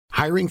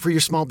Hiring for your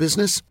small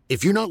business?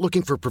 If you're not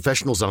looking for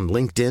professionals on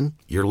LinkedIn,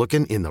 you're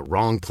looking in the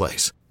wrong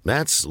place.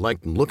 That's like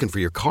looking for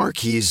your car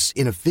keys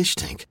in a fish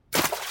tank.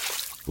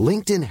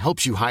 LinkedIn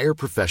helps you hire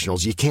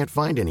professionals you can't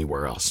find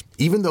anywhere else,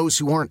 even those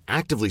who aren't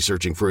actively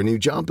searching for a new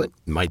job but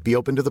might be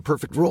open to the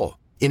perfect role.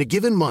 In a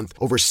given month,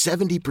 over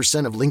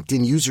 70% of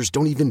LinkedIn users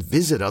don't even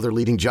visit other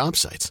leading job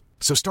sites.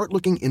 So start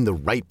looking in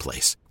the right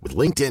place. With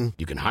LinkedIn,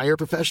 you can hire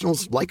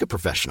professionals like a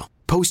professional.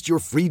 Post your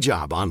free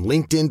job on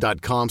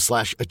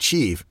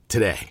linkedin.com/achieve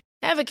today.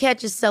 Ever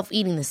catch yourself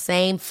eating the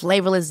same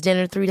flavorless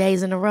dinner 3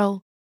 days in a row?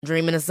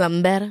 Dreaming of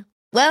something better?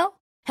 Well,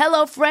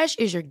 HelloFresh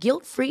is your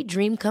guilt-free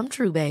dream come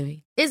true,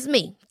 baby. It's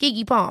me,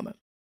 Keke Palmer.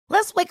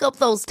 Let's wake up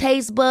those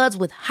taste buds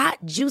with hot,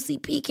 juicy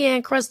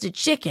pecan-crusted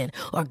chicken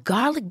or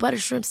garlic butter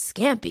shrimp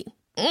scampi.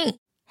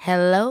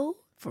 Hello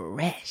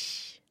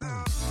Fresh.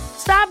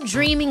 Stop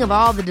dreaming of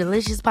all the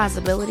delicious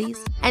possibilities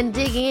and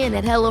dig in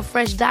at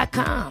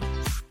HelloFresh.com.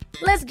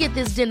 Let's get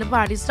this dinner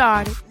party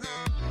started.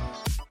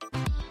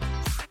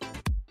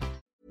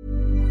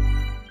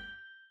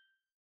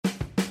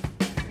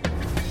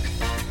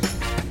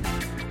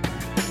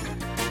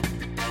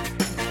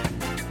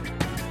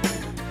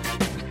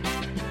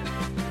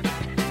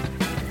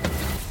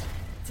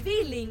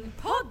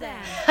 Tvillingpodden!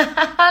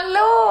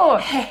 Hallå!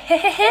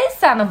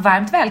 Hejsan och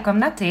varmt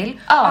välkomna till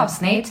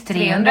avsnitt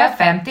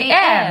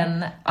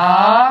 351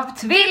 av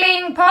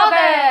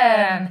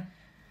Tvillingpodden!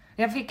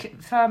 Jag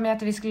fick för mig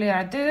att vi skulle göra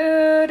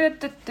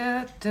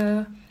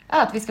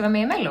att vi ska vara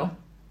med i Mello.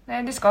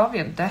 Nej, det ska vi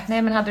ju inte.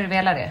 Nej, men hade du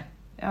velat det?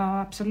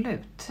 Ja,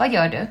 absolut. Vad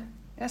gör du?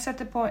 Jag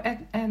sätter på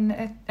en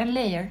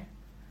layer.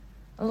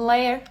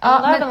 Layer.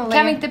 Ja, men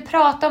kan vi inte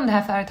prata om det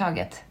här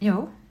företaget?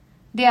 Jo.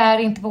 Det är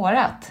inte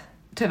vårat.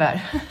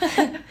 Tyvärr.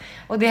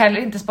 Och det är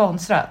heller inte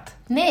sponsrat.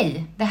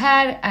 Nej, det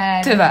här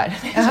är... Tyvärr.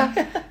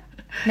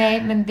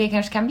 Nej, men det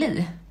kanske kan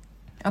bli.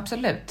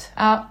 Absolut.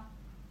 Ja,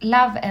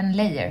 Love and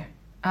Layer.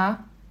 Ja.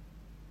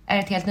 Är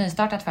ett helt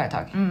nystartat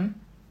företag.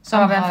 Som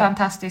av en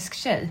fantastisk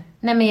tjej.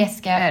 Nej, men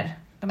Jessica är.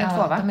 De är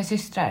två, va? De är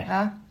systrar.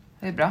 Ja,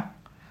 det är bra.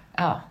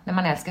 Ja, när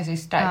man älskar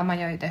systrar. Ja, man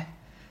gör ju det.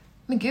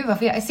 Men gud,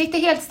 varför jag sitter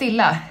helt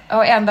stilla.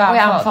 Och ändå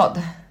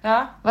andfådd.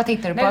 Ja. Vad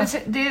tittar du på?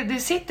 Nej, det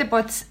sitter på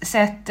ett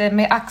sätt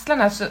med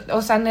axlarna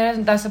och sen är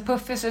den där så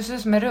puffig så det ser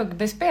ut som en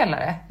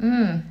rugbyspelare.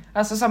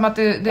 Alltså som att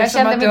du... Jag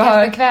kände mig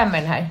helt bekväm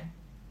med den här.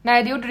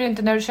 Nej, det gjorde du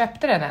inte när du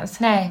köpte den ens.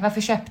 Nej,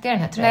 varför köpte jag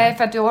den här tror jag? Nej,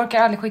 för att du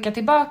orkar aldrig skicka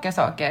tillbaka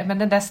saker. Men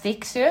den där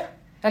sticks ju,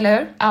 eller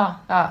hur?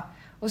 Ja.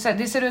 Och sen,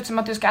 det ser ut som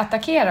att du ska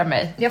attackera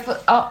mig. Jag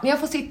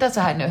får sitta så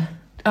här nu.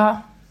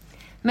 Ja.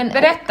 Men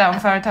berätta om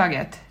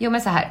företaget. Jo,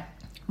 men så här.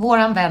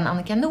 Våran vän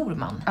Annika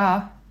Norman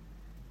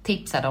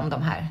tipsade om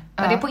de här.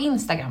 Var det på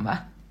Instagram, va?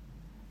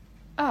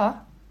 Ja.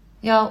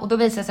 Ja, och då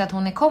visade det sig att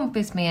hon är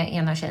kompis med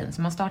ena tjejen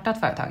som har startat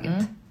företaget.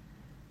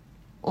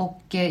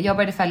 Och jag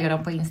började följa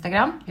dem på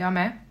Instagram. Jag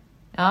med.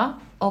 Ja,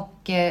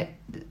 och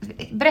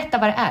berätta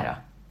vad det är då.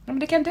 Ja, men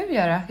det kan du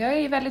göra. Jag är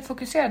ju väldigt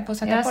fokuserad på att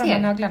sätta på de här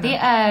naglarna. Det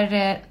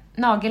är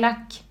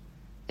nagellack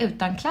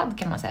utan kladd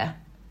kan man säga.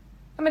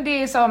 Ja, men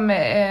det är som...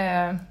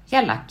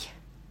 gellack.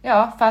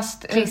 Ja,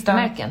 fast...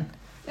 Klistermärken.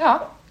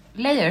 Ja,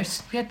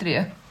 layers heter det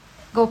ju.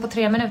 Går på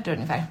 3 minuter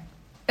ungefär.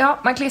 Ja,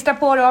 man klistrar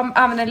på dem,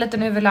 använder en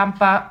liten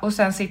UV-lampa och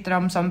sen sitter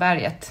de som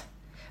berget.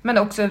 Men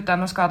också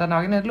utan att skada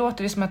nageln. Det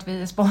låter ju som att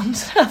vi är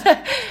sponsrade.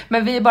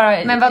 Men vi är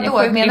bara Men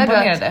vadå?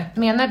 imponerade.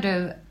 Menar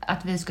du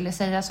att vi skulle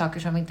säga saker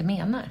som vi inte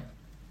menar?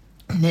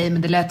 Nej,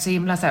 men det lät så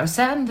himla så här. Och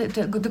sen,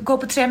 du går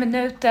på 3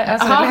 minuter.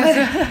 Alltså,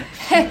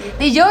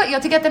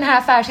 jag tycker att den här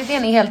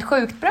affärsidén är helt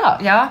sjukt bra.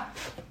 Ja.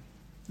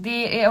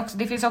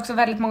 Det finns också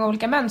väldigt många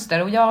olika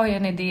mönster. Och jag har ju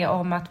en idé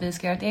om att vi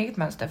ska göra ett eget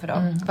mönster för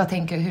dem. Vad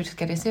tänker du? Hur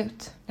ska det se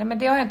ut? Nej, men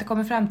det har jag inte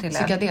kommit fram till än.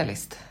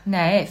 Psykedeliskt.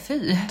 Nej,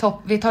 fy.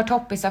 Vi tar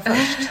toppisar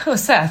först. Och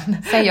sen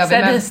gör vi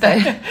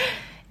mönster.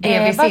 Det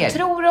vi ser. Vad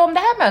tror du om det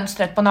här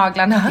mönstret på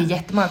naglarna? Det är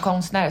jättemånga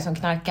konstnärer som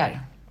knarkar.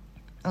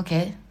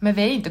 Okej, men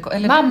vi är inte...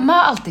 Eller mamma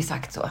har alltid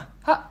sagt så.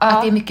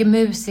 Att det är mycket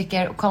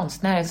musiker och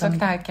konstnärer som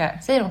knarkar.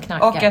 Säger de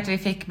knarkar. Och att vi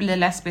fick bli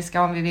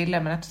lesbiska om vi ville,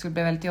 men att det skulle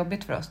bli väldigt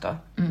jobbigt för oss då.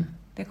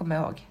 Det kommer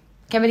jag ihåg.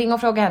 Kan vi ringa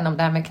och fråga henne om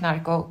det här med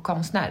knark och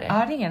konstnärer?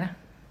 Ja, ring henne.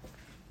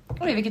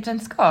 Oj, vilket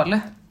fint skal.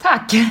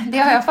 Tack, det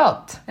har jag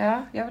fått.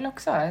 Ja, jag vill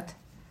också ha ett.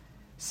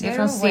 Det är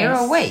från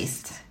Zero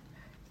Waste.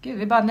 Gud,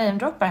 vi bara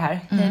namedroppar här.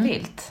 Hej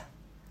vilt.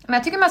 Men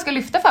jag tycker man ska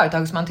lyfta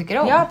företag som man tycker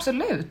om. Ja,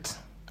 absolut.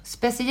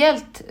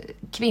 Speciellt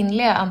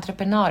kvinnliga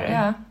entreprenörer.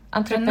 Ja.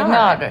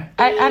 Entrepreneurs.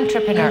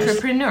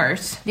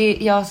 Det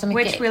är jag som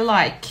mycket Which we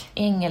like.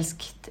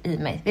 Engelskt i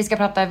mig. Vi ska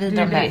prata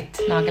vidare om det.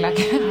 Nagellack.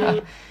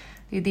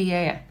 Det är det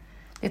jag är.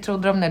 Det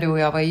trodde de när du och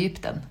jag var i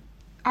Egypten.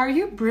 Are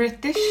you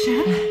British?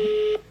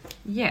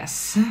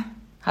 Yes.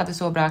 Hade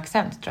så bra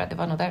accent tror jag. Det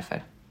var nog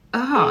därför.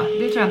 Aha,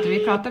 det tror jag inte.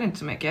 Vi pratade inte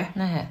så mycket.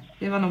 Nej.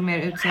 Det var nog mer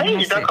utseendemässigt.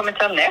 Hej, du har kommit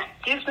till Anette.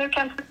 Just nu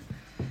kan du...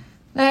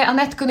 Nej,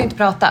 Anette kunde inte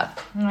prata.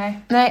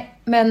 Nej,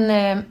 men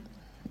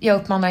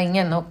jag uppmanar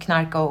ingen att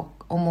knarka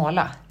och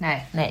måla.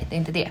 Nej, det är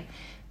inte det.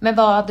 Men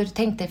vad hade du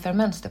tänkt dig för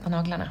mönster på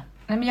naglarna?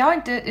 Nej, men jag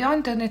har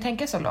inte hunnit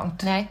tänka så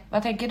långt. Nej.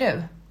 Vad tänker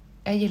du?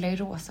 Jag gillar ju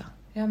rosa.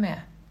 Jag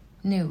med.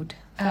 Nude,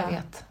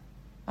 färgat.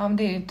 Ja, men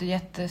det är ju inte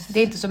Det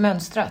är inte så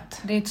mönstrat.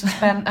 Det är inte så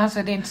spännande.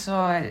 Alltså det är inte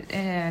så...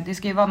 det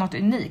ska ju vara något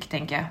unikt,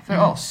 tänker jag,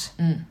 för oss.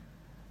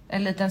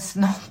 En liten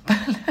snopp.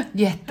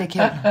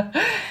 Jättekul.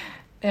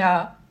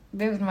 Ja,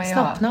 det vill man ju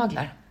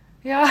Snoppnaglar.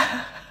 Ja.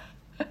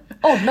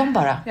 Ollon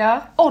bara.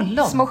 Ja.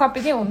 Ollon. Små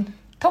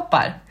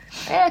champinjontoppar.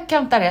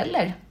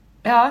 Kantareller.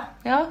 Ja.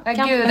 Ja,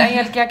 Gud,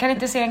 Angelica, jag kan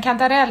inte se en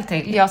kantarell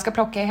till. Jag ska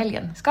plocka i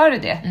helgen. Ska du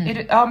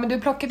det? Ja, men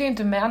du plockade ju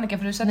inte med Annika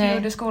för du sa att du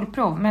gjorde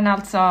skolprov. Men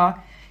alltså,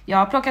 jag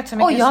har plockat så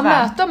mycket jag har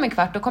möte om en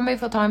kvart. Då kommer vi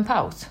få ta en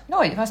paus.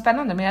 Oj, vad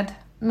spännande med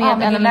en av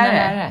mina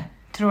lärare.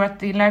 Tror att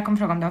din lärare kommer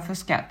fråga om du har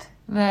fuskat?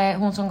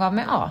 Hon som gav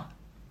mig A.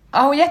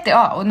 Ja, hon gett dig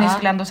A och ni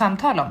skulle ändå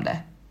samtala om det.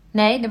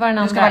 Nej, det var den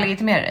andra. Du ska bara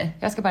legitimera dig?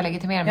 Jag ska bara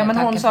legitimera mig. Ja, men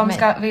hon som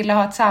ville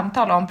ha ett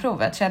samtal om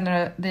provet, känner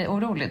du dig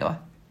orolig då?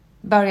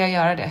 Börjar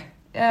göra det?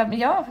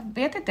 Jag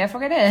vet inte, jag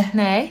frågar dig.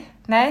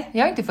 Nej,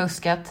 jag har inte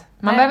fuskat.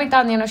 Man behöver inte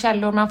ange några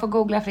källor, man får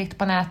googla fritt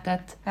på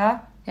nätet.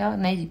 Ja,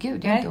 nej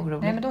gud, jag är inte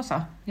orolig. Nej, men då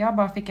så. Jag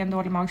bara fick en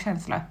dålig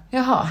magkänsla.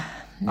 Jaha.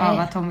 Av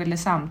att hon ville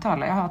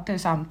samtala. Jag hatar ju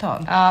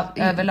samtal.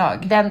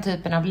 Överlag. Den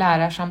typen av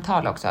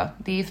lärarsamtal också.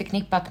 Det är ju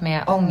förknippat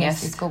med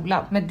ångest i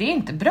skolan. Men det är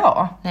inte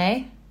bra.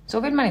 Nej, så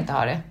vill man inte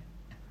ha det.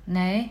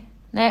 Nej,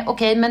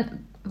 okej,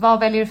 men vad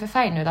väljer du för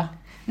färg nu då?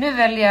 Nu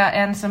väljer jag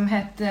en som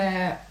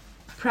heter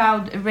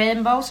Proud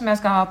Rainbow som jag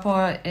ska ha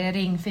på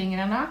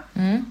ringfingrarna.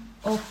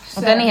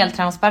 Och den är helt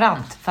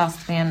transparent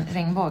fast med en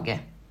regnbåge.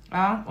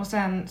 Ja, och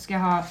sen ska jag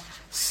ha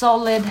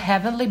Solid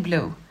Heavenly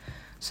Blue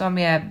som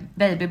är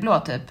babyblå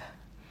typ.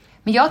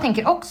 Men jag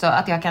tänker också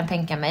att jag kan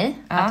tänka mig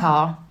att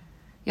ha...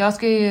 Jag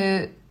ska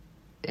ju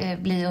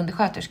bli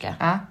undersköterska.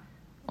 Ja.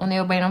 Och när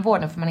jag jobbar inom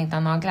vården får man inte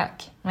ha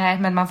nagellack. Nej,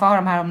 men man får ha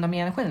de här om de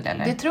är energin,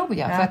 eller? Det tror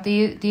jag, för att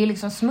det är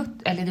liksom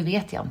smutt... Eller det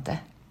vet jag inte.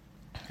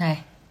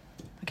 Nej.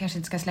 Vi kanske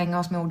inte ska slänga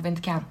oss med ord vi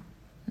inte kan.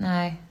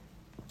 Nej.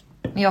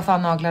 Men jag får ha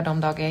naglar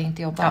de dagar jag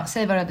inte jobbar. Ja,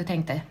 säg vad du hade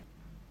tänkt dig.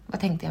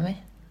 Vad tänkte jag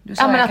mig? Du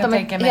sa men att de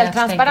är helt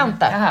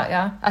transparenta. Jaha,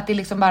 ja. Att det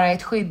liksom bara är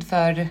ett skydd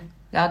för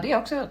det är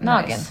också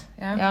nageln.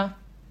 Nice.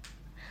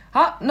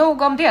 Ja,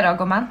 nog om det då,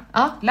 gumman.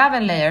 Ja. Love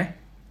and Layer.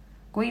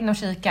 Gå in och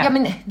kika. Ja,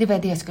 men det var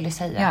det jag skulle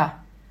säga. Ja.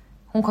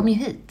 Hon kom ju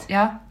hit.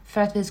 Ja.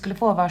 För att vi skulle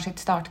få varsitt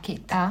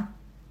startkit. Ja.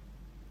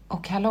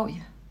 Och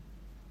halloj.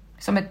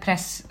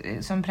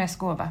 Som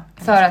pressgåva.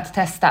 För att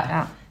testa.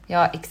 Ja.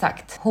 Ja,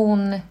 exakt.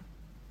 Hon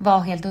var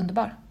helt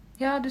underbar.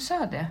 Ja, du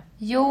sa det.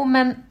 Jo,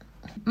 men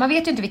man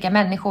vet ju inte vilka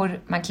människor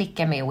man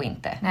klickar med och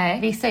inte. Nej.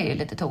 Vissa är ju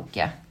lite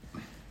tokiga.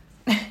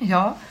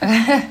 Ja.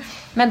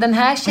 Men den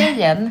här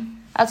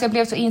tjejen, alltså jag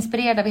blev så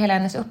inspirerad av hela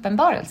hennes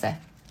uppenbarelse.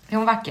 Är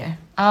hon vacker?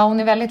 Ja, hon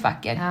är väldigt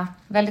vacker. Ja.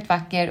 Väldigt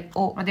vacker.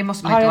 Och det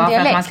måste man inte vara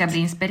för att man ska bli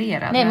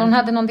inspirerad. Nej, men hon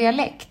hade någon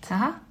dialekt.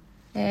 Jaha.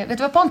 Vet du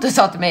vad Pontus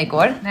sa till mig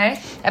igår?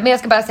 Nej. Men jag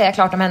ska bara säga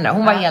klart om henne.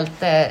 Hon var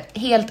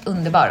helt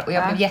underbar. Och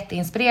jag blev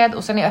jätteinspirerad.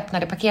 Och sen när jag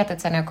öppnade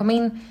paketet sen när jag kom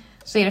in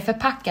så är det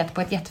förpackat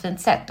på ett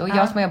jättefint sätt. Och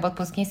jag som har jobbat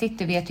på Skin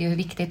City vet ju hur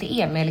viktigt det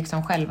är med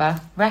liksom själva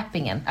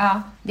wrappingen.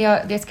 Ja.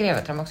 Det skrev jag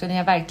till dem också. Ni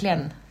har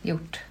verkligen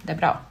gjort det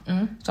bra.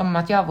 Som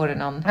att jag vore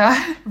någon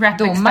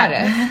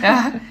domare.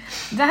 Ja.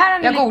 Det här har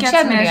ni jag lyckats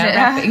godkänner med. er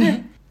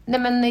wrapping. Nej,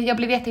 men jag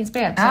blev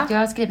jätteinspirerad. Så att jag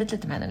har skrivit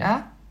lite med henne nu. Ja.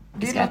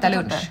 Vi ska äta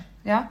lunch.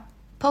 Ja.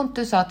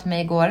 Pontus sa till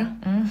mig igår.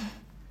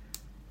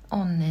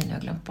 Åh nej, nu har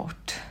jag glömt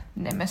bort.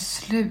 Nej, men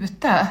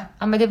sluta.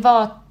 Ja, men det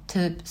var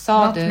typ,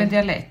 något med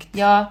dialekt.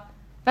 Ja,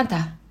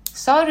 vänta.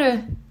 Sa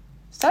du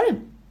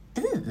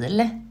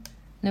bil?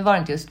 Nu var det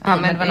inte just bil,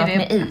 men det var något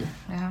med i.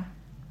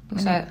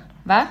 Ja.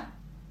 Va?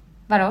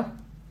 Vadå?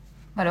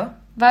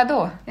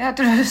 Vadå? Jag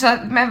tror du sa,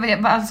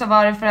 men alltså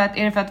är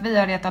det för att vi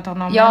har retat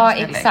honom? Ja,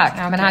 exakt.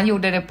 Ja, men han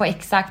gjorde det på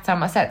exakt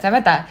samma sätt. Så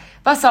vänta,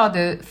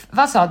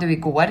 vad sa du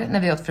igår när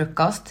vi åt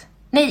frukost?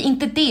 Nej,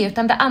 inte det,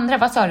 utan det andra.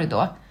 Vad sa du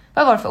då?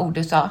 Vad var det för ord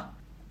du sa?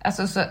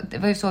 Alltså, det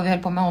var ju så vi höll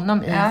på med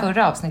honom i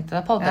förra avsnittet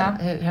av podden.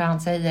 Ja. Hur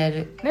han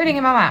säger... Nu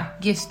ringer mamma.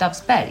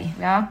 Gustavsberg.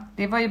 Ja,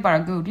 det var ju bara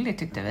gulligt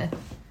tyckte vi.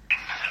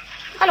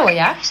 Hallå,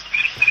 ja.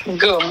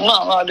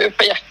 Gumman, vad du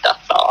på hjärtat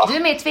då? Du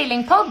är med i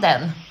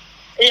Tvillingpodden.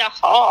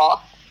 Jaha.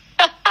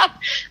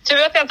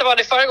 Tur att jag inte var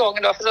det förra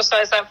gången då. För då sa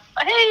jag så här,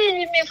 hej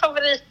min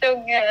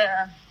favoritunge.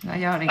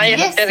 Jag ringer.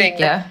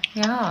 Jessica.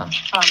 Ja.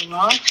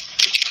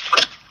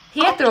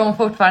 Heter hon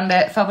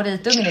fortfarande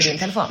favoritungen i din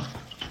telefon?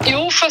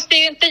 Jo, fast det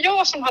är inte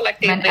jag som har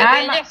lagt in det. Det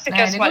är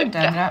Jessica som har gjort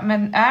det.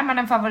 Men är man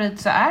en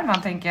favorit så är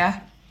man, tänker jag.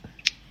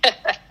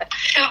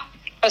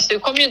 Fast du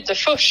kom ju inte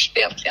först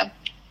egentligen.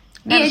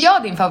 Är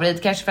jag din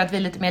favorit kanske för att vi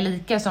är lite mer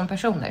lika som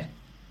personer?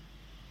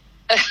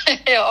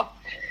 Ja,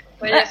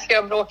 men Jessica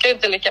och jag bråkar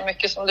inte lika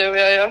mycket som du och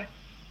jag gör.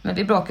 Men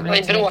vi bråkar väl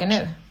inte så mycket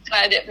nu?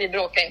 Nej, vi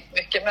bråkar inte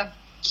mycket, men...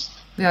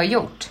 Vi har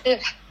gjort? Vi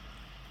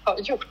har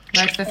gjort. Vi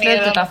har ett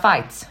förflutet av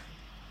fights.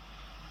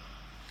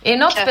 Är det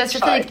något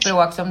specifikt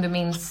bråk som du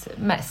minns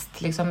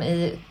mest, liksom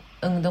i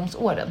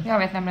ungdomsåren? Jag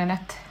vet nämligen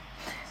ett.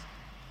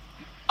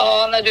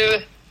 Ja, när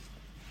du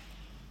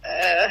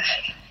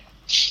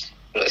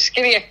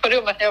skrek på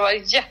rummet. Jag var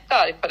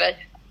jättearg på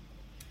dig.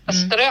 Jag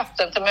ströp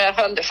den till mig. Jag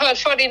höll det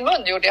för din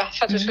mun gjorde jag,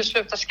 för att du skulle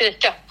sluta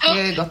skrika. Det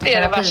är ju gått i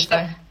terapi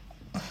för.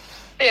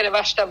 Det är det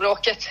värsta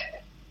bråket.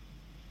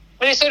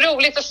 Men det är så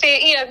roligt att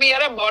se er med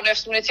era barn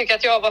eftersom ni tycker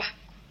att jag var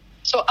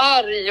så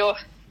arg och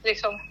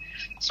liksom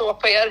så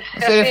på er.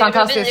 Så är det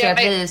fantastiskt att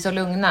vi är så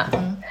lugna.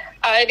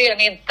 Nej, det är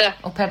ni inte.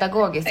 Och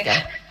pedagogiska.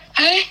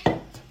 Nej,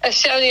 jag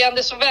känner igen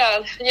det så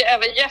väl.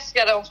 Även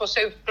Jessica där hon får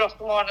sig utbrott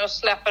på morgonen och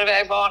släpper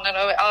iväg barnen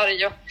och är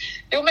arg.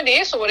 Jo, men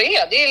det är så det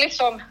är. Det är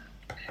liksom...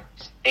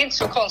 Det är inte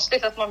så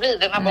konstigt att man blir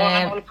det när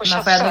barnen håller på att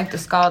man får ändå inte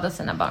skada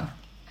sina barn.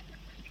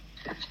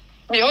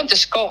 Men jag har inte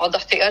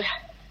skadat er.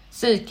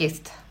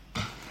 Psykiskt.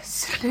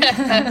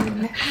 Nej,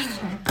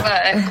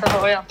 det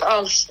har jag inte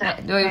alls. Nej,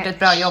 du har gjort ett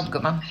bra jobb,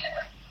 gumman.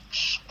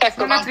 Tack,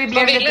 men att vi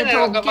blev lite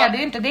tråkiga, det är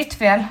ju inte ditt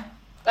fel.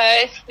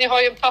 Nej, ni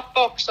har ju en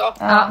pappa också.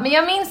 Ja, men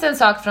jag minns en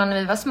sak från när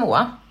vi var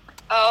små.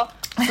 Ja.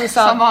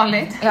 Som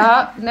vanligt.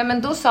 Ja, nej,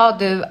 men då sa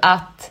du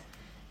att...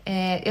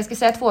 jag ska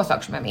säga 2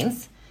 saker som jag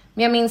minns.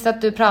 Men jag minns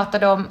att du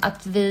pratade om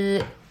att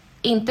vi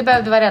inte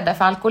behövde vara rädda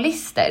för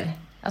alkoholister.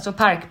 Alltså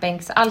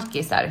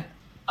parkbänksalkisar.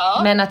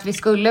 Ja. Men att vi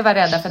skulle vara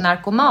rädda för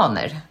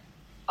narkomaner.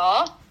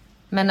 Ja.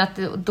 Men att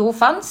då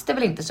fanns det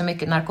väl inte så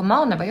mycket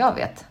narkomaner vad jag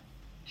vet?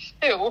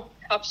 Jo,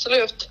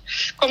 absolut.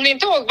 Kommer ni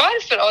inte ihåg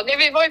varför då?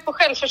 Vi var ju på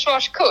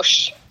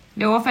självförsvarskurs.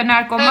 Jo, för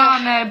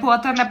narkomaner,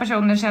 påtända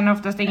personer känner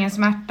oftast ingen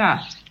smärta.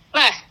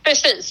 Nej,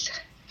 precis.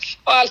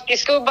 Och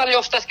alkisgubbar är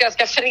oftast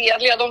ganska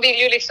fredliga. De vill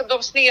ju liksom,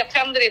 de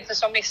snedtänder inte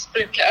som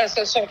missbrukare,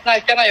 alltså som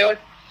knarkarna gör.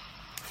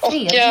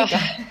 Fredliga? Och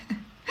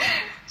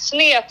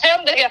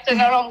snedtänder heter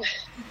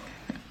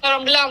när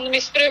de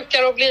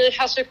blandmissbrukar och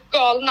blir alltså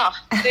galna.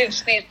 Det är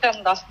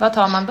snedtända. Vad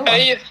tar man då?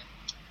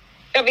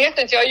 Jag vet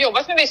inte, jag har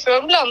jobbat med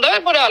missbruk. De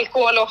blandar både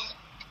alkohol och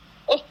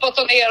uppåt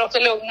och neråt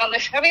och lugnande.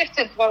 Jag vet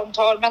inte vad de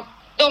tar, men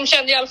de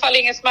känner i alla fall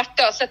ingen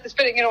smärta. Så det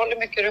spelar ingen roll hur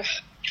mycket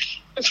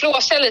du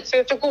flåsar lite för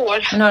ut och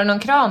går. Men har du någon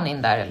kran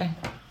in där eller?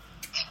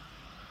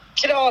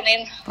 Kran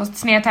in. På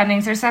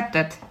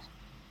snedtändningsreceptet.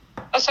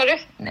 Vad sa du?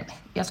 Nej,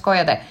 jag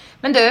skojade.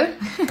 Men du...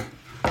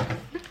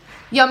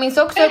 Jag minns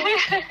också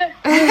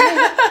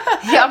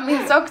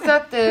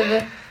att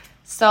du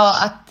sa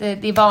att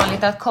det är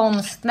vanligt att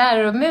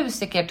konstnärer och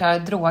musiker tar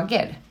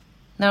droger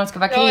när de ska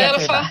vara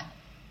kreativa.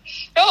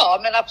 Ja,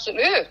 men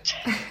absolut.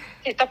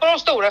 Titta på de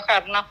stora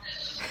stjärnorna.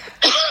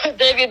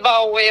 David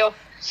Bowie och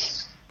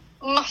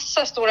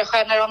massa stora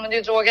stjärnor använder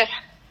ju droger.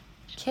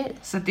 Okej.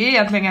 Så det är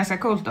egentligen ganska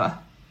coolt då.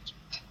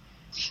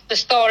 The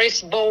Star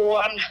is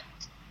Born.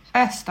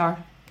 Star.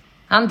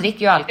 Han dricker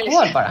ju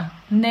alkohol bara.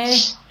 Nej,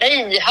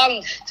 han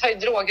tar ju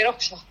droger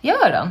också.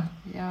 Gör han?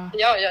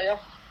 Ja.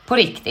 På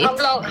riktigt?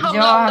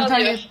 Han tar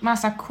ju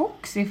massa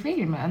koks i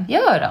filmen.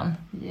 Gör han?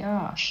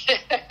 Ja.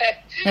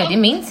 Nej, det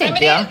minns inte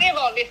men jag. Det är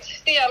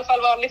vanligt. Det är i alla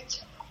fall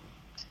vanligt.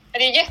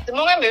 Men det är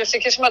jättemånga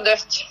musiker som har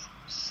dött.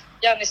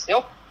 Janis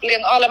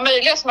Joplin och alla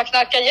möjliga som har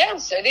knarkat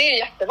ihjäl sig. Det är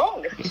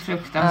jättevanligt. Det är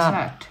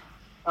fruktansvärt.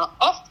 Ja.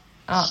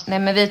 Ja, nej,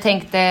 men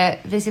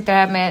vi sitter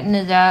här med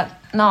nya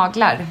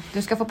naglar.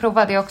 Du ska få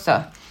prova det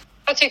också.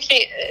 Jag tycker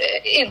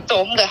inte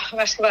om det, om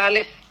jag ska vara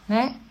ärlig.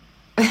 Nej.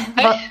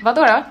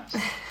 Vadå då?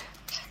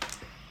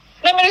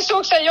 Nej, men det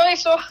såg så här, jag är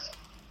så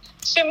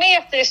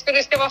symmetrisk och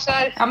det ska vara så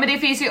här. Ja, men det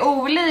finns ju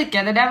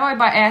olika. Det där var ju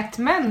bara ett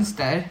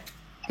mönster.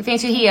 Det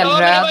finns ju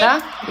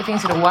helröda, det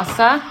finns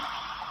rosa.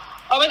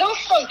 Ja, men då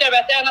funkar det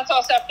bättre än att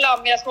ta så här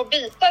flammiga små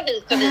bitar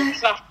hit och dit,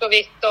 svart och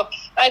vitt.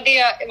 Nej,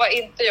 det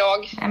var inte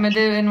jag. Nej, men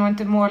du är nog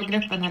inte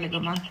målgruppen heller,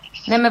 gumman.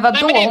 Nej, men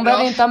vadå? Nej, men hon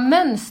behöver inte ha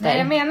mönster. Nej,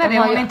 jag menar det.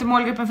 Hon är inte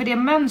målgruppen för det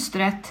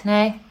mönstret.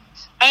 Nej.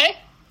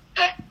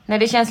 Nej,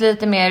 det känns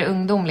lite mer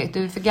ungdomligt.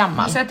 Du är för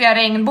gammal. Så att jag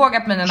regnbågar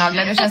på mina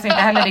naglar. Det känns inte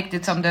heller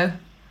riktigt som du.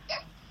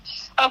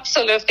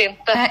 Absolut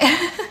inte.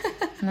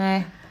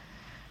 Nej.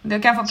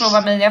 Du kan få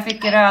prova mig. Jag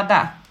fick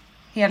röda.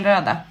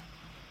 Helröda.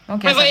 Men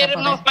vad är det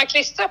något man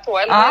klistrar på?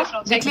 Eller ja,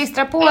 vad är det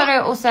klistrar på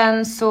det och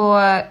sen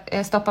så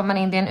stoppar man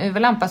in det i en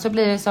UV-lampa så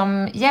blir det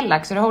som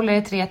gellack så det håller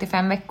i 3 till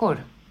 5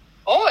 veckor.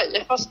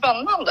 Oj, vad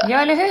spännande.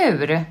 Ja, eller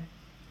hur?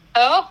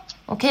 Ja.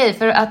 Okej,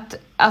 för att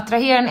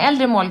attrahera den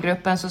äldre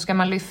målgruppen så ska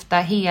man lyfta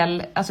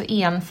alltså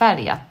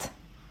enfärgat.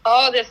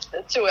 Ja, det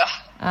tror jag.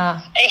 Ja.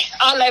 Nej,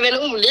 alla är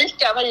väl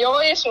olika, men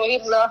jag är så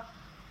himla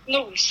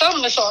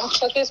nogsam med sånt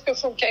så att det ska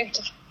funka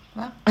inte.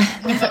 Va?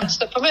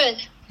 Mönster på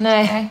mig.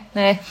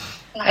 Nej.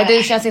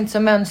 Det känns inte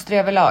som mönster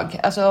överlag.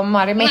 Alltså om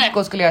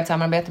Marimekko skulle göra ett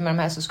samarbete med de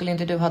här så skulle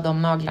inte du ha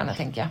de naglarna,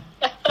 tänker jag.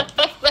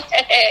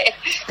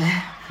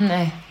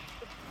 Nej.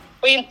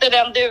 Och inte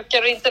den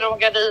duken och inte de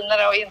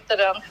gardinerna och inte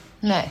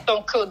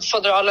de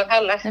kuddfodralen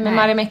heller. Nej, men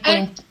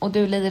Marimekko och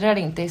du lirar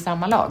inte i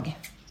samma lag.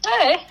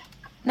 Nej.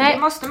 Det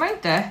måste man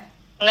inte.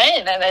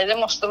 Nej, det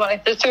måste man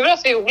inte. Tur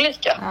att vi är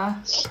olika. Ja.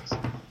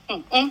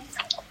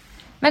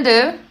 Men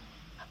du,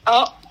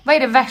 ja. Vad är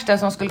det värsta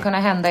som skulle kunna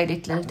hända i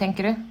ditt liv,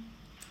 tänker du?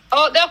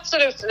 Ja, det är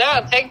absolut det jag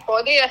har tänkt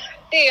på. Det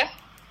är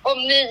om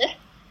ni...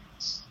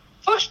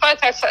 Först har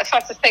jag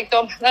faktiskt tänkt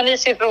om när ni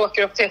sitter och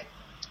åker upp till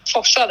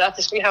Forsade att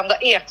det skulle hända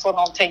på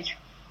någonting.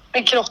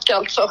 En krock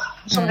alltså,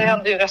 som det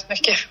händer ju rätt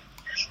mycket.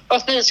 Och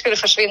att ni skulle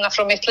försvinna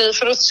från mitt liv,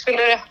 för då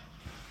skulle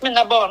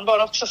mina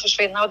barnbarn också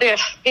försvinna. Och det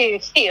är ju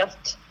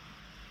helt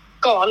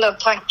galen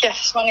tanke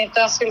som man inte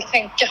ens vill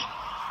tänka.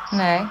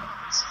 Nej.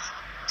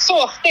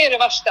 Så, det är det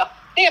värsta.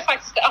 Det är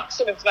faktiskt det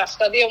absolut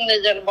värsta. Det är om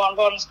ni eller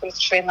barnbarnen skulle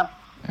försvinna.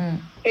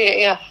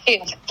 Det är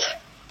helt...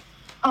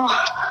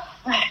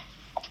 Nej.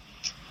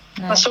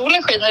 Men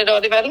solen skiner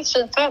idag. Det är väldigt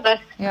fint väder.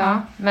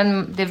 Ja,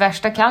 men det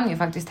värsta kan ju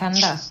faktiskt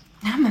hända.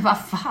 Ja, men vad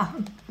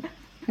fan.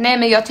 Nej,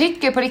 men jag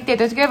tycker på riktigt,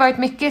 jag tycker det har varit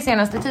mycket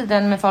senaste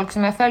tiden med folk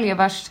som jag följer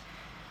vars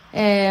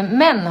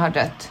män har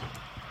dött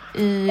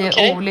i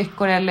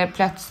olyckor eller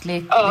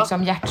plötsligt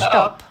liksom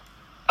hjärtstopp.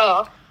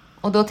 Ja.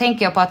 Och då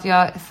tänker jag på att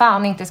jag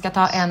fan inte ska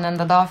ta en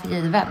enda dag för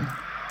given.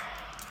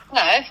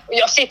 Nej,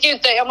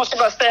 jag måste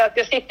bara säga att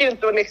jag sitter ju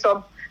inte och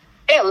liksom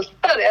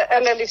ältar det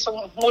eller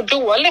liksom mår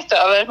dåligt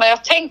över. Men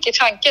jag tänker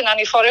tanken när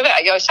ni far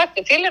iväg. Jag har sagt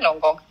det till er någon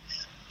gång.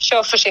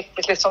 Kör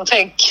försiktigt liksom,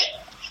 tänk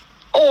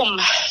om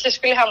det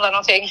skulle hända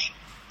någonting.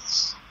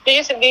 Det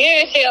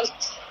är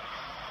helt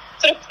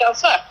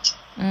fruktansvärt.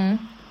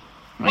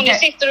 Och ni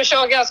sitter och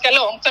kör ganska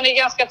långt och ni är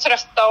ganska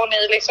trötta och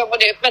ni liksom,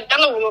 men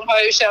den oron har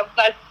jag ju känt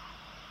när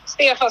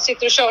Stefan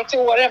sitter och kör till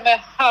Åre med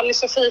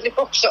Alice och Filip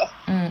också.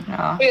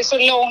 Det är så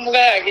lång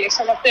väg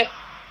liksom att det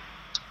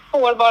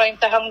får bara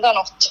inte hända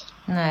något.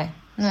 Nej,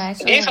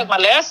 det är för att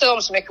man läser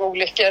om så mycket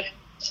olyckor.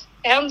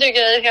 Det händer ju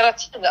grejer hela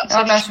tiden.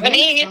 Men det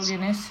är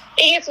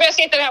inget som jag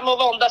sitter hemma och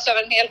våndas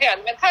över en hel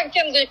helg. Men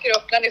tanken dyker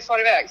upp när ni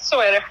får iväg.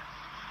 Så är det.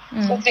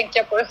 Så tänker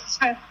jag på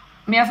det.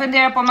 Men jag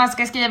funderar på om man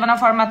ska skriva någon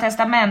form av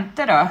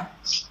testamente då.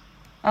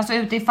 Alltså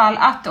utifall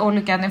att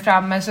olyckan är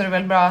framme så är det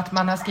väl bra att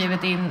man har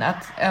skrivit in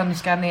att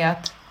önskan är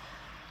att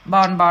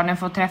barnbarnen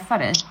får träffa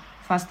dig.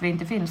 Fast vi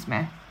inte finns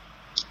med.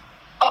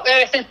 Ja, jag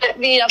vet inte,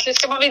 egentligen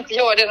ska man väl inte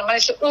göra det när man är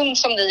så ung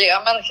som ni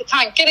är. Men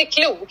tanken är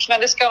klok,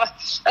 men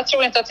jag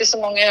tror inte att det är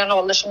så många i en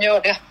ålder som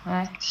gör det.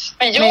 Nej.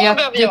 Men jag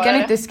behöver göra det. Du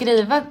kan inte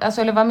skriva,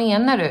 alltså, eller vad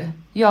menar du?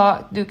 Ja,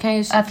 du kan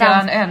ju att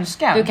en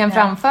önskan. Du kan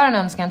framföra en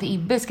önskan till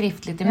Ibbe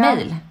skriftligt i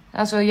mejl.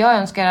 Alltså jag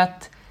önskar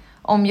att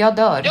om jag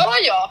dör.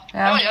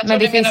 Ja. Men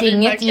det finns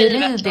inget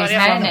juridiskt.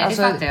 Nej,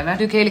 alltså,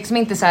 du kan ju liksom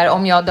inte så här,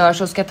 om jag dör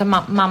så ska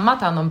mamma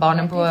ta hand om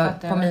barnen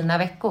på mina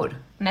veckor.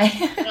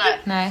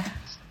 Nej.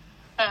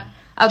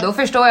 Ja, då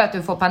förstår jag att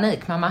du får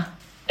panik, mamma.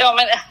 Ja,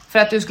 men... För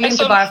att du skulle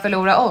inte bara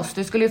förlora oss,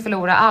 du skulle ju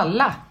förlora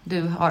alla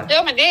du har.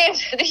 Ja, men det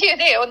är ju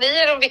det. Och ni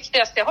är de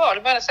viktigaste jag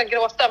har. Jag ska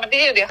gråta, men det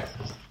är ju det.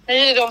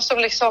 Ni är de som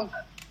liksom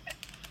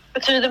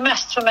betyder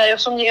mest för mig och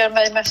som ger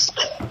mig mest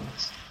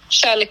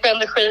kärlek och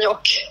energi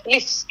och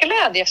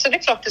livsglädje. Så det är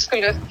klart det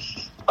skulle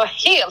vara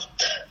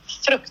helt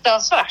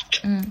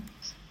fruktansvärt.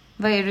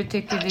 Vad är det du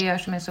tycker vi gör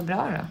som är så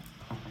bra då?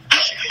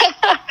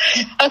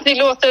 Att ni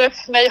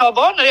låter mig ha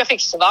barn. Jag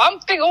fick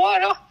svamp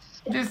igår. Och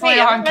du får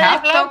ju ha en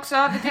katt också,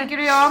 det tycker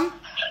du om.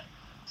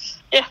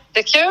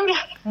 Jättekul.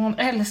 Hon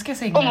älskar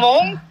Signe. Och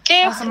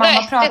Monkey. Alltså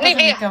mamma pratar så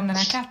mycket om den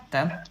här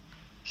katten.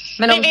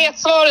 Men ni vet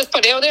svaret på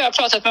det och det har jag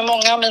pratat med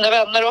många av mina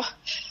vänner. Och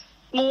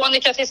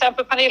Monica till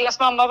exempel, Pernillas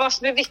mamma, vad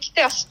som är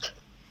viktigast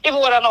i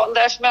våran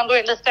ålder som ändå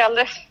är lite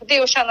äldre, det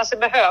är att känna sig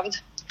behövd.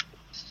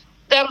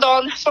 Den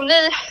dagen som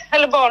ni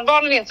eller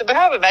barnbarnen inte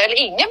behöver mig, eller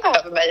ingen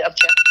behöver mig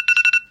egentligen,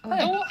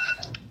 då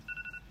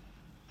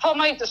har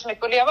man inte så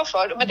mycket att leva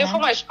för. Men det får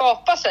man ju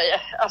skapa sig,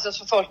 alltså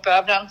så folk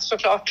behöver den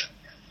såklart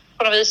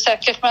på något vis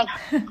säkert, men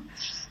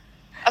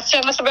att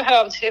känna sig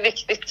behövd är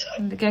viktigt.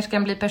 Du kanske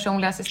kan bli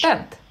personlig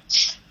assistent?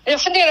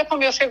 Jag funderar på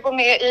om jag ska gå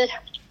med i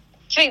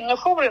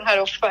kvinnojouren här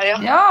uppe i Sverige.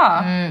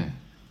 Ja.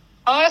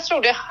 Ja, jag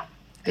tror det.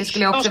 Det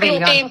skulle jag också vilja.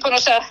 vilja. De ska åka in på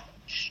något så här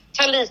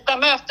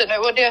Talita-möte nu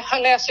och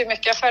jag läser ju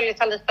mycket. Jag följer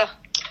Talita,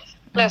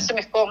 läser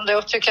mycket om det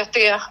och tycker att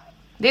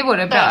det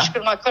vore bra. Där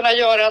skulle man kunna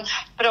göra en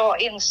bra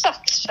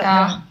insats.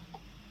 Ja.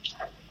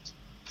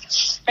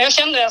 Men jag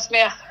känner ens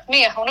med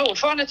hon är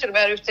ordförande till och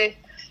med ute i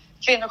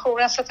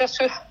kvinnojouren så att jag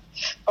tror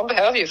de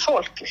behöver ju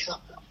folk liksom.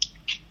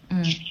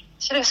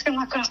 Så det skulle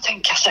man kunna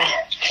tänka sig.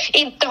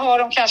 Inte har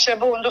de kanske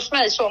boende hos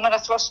mig så, men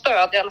att vara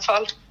stöd i alla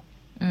fall.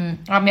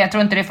 Ja, men jag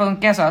tror inte det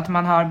funkar så att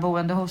man har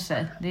boende hos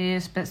sig. Det är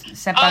ju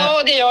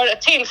ja, det gör det.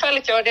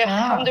 Tillfälligt gör det.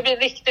 Ja. Om det blir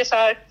riktigt så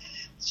här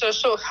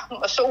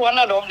så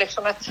ordnar de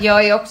liksom ett...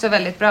 Jag är också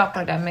väldigt bra på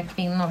det där med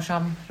kvinnor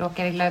som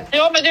råkar illa ut.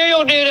 Ja, men du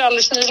gjorde ju det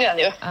alldeles nyligen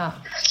ju. Ja.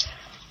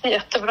 Det är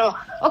jättebra.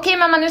 Okej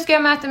mamma, nu ska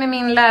jag möta med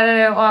min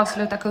lärare och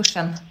avsluta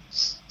kursen.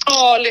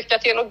 Ja, lycka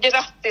till och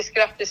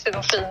grattis till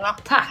de fina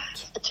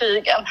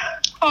betygen.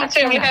 Ha en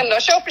trevlig helg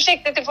och kör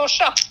försiktigt i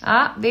Forsa.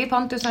 Ja, det är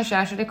Pontus som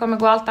kör så det kommer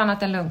gå allt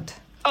annat än lugnt.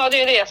 Ja,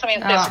 det är det som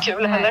inte är så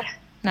kul heller.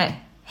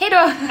 Nej. Hej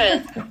då!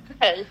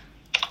 Hej.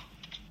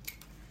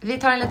 Vi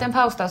tar en liten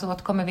paus då så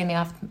återkommer vi när jag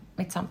har haft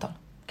mitt samtal.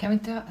 Kan vi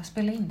inte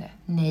spela in det?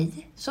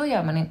 Nej, så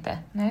gör man inte.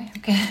 Nej,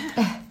 okej.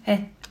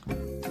 Hej.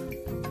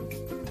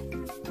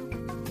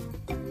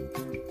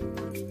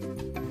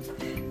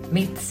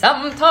 Mitt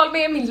samtal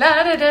med min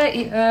lärare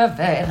är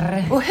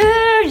över. Och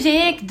hur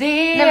gick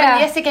det? Nej men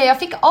Jessica, jag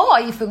fick A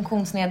i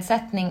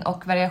funktionsnedsättning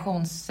och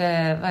variations...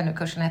 vad nu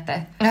kursen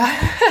hette.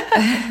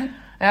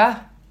 Ja.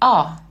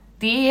 A.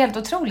 Det är helt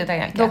otroligt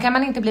egentligen. Då kan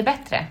man inte bli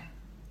bättre.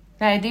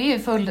 Nej, det är ju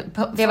full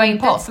det var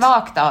inte ett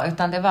svagt då,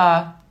 utan det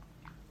var...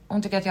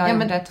 Hon tycker att jag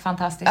gjorde ett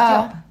fantastiskt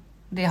jobb.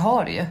 Det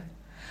har du ju.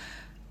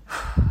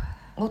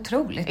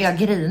 Otroligt. Jag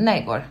grinade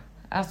igår.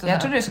 Alltså,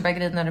 jag trodde du skulle börja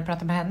grina när du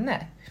pratade med henne.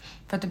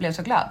 För att du blev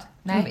så glad?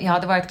 Nej. Jag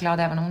hade varit glad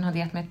även om hon hade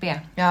gett mig ett B.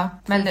 Ja,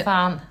 men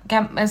fan.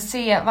 Men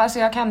C, alltså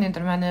jag kan ju inte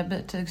de här nya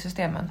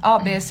betygssystemen.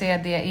 A, B,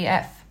 C, D, E,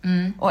 F.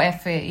 Och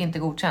F är inte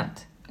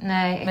godkänt.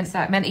 Nej,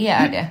 exakt. Men E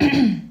är det.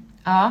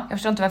 Ja. Jag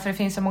förstår inte varför det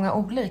finns så många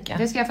olika.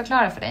 Det ska jag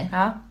förklara för dig.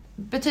 Ja.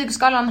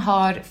 Betygsskalan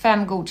har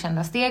 5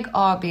 godkända steg,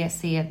 A, B,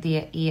 C,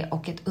 D, E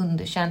och ett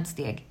underkänt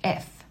steg,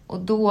 F. Och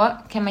då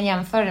kan man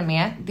jämföra det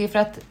med, det är för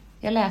att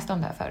jag läste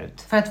om det här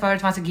förut. För att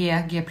förut fanns det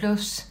G+.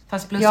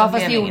 Fast plus ja,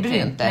 fast det gjorde du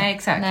inte. Nej,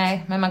 exakt.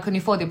 Nej, men man kunde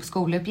ju få det på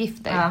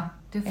skoluppgifter. Ja,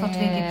 du har fått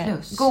G+.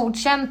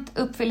 Godkänt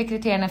uppfyller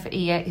kriterierna för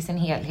E i sin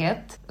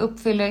helhet.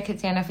 Uppfyller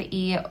kriterierna för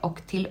E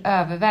och till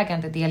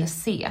övervägande del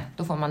C,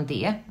 då får man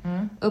D.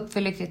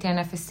 Uppfyller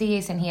kriterierna för C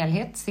i sin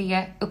helhet,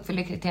 C.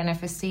 Uppfyller kriterierna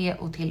för C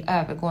och till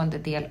övergående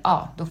del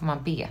A, då får man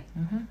B.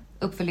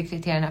 Uppfyller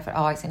kriterierna för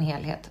A i sin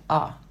helhet,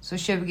 A. Så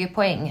 20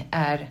 poäng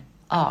är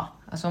A.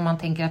 Alltså om man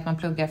tänker att man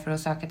pluggar för att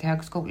söka till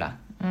högskola.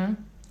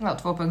 Ja,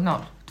 2.0.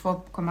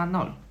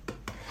 2,0.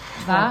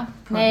 Va?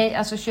 Nej,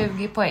 alltså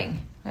 20 poäng.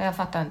 Jag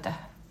fattar inte.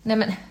 Nej,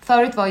 men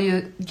förut var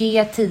ju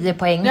G 10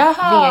 poäng,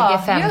 Jaha, VG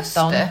 15. just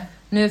det.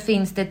 Nu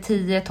finns det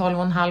 10,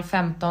 12,5,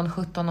 15,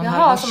 17,5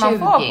 Jaha, och 20. så man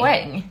får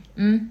poäng?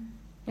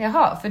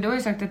 Jaha, för du har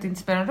ju sagt att det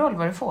inte spelar någon roll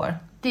vad du får.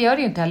 Det gör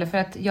det ju inte heller, för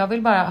att jag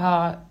vill bara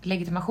ha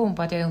legitimation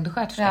på att jag är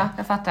undersköterska. Ja,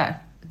 jag fattar.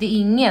 Det är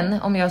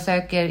ingen, om jag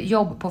söker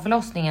jobb på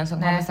förlossningen,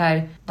 som kommer så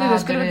här: du,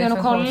 jag skulle vilja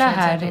kolla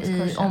här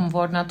i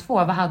omvårdnad 2,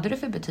 vad hade du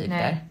för betyg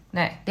där?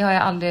 Nej. Det har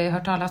jag aldrig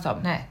hört talas om.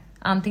 Nej.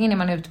 Antingen är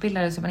man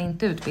utbildad eller så är man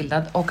inte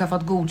utbildad och har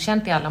fått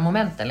godkänt i alla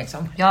momenten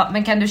liksom. Ja,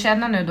 men kan du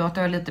känna nu då att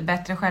du har lite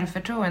bättre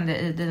självförtroende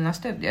i dina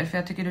studier? För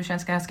jag tycker du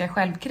känns ganska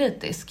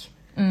självkritisk.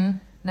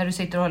 När du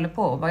sitter och håller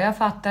på. Bara, jag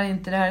fattar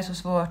inte, det här är så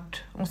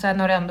svårt. Och sen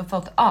har du ändå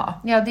fått A.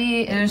 Ja,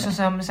 det är du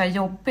som så här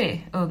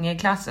jobbig unge i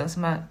klassen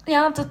som har, jag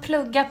har inte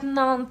pluggat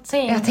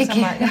någonting. Jag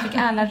fick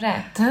alla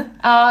rätt.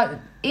 Ja,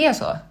 är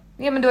så.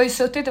 Ja, men du har ju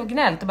suttit och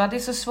gnällt och bara, det är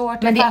så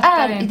svårt. Men det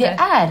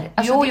är,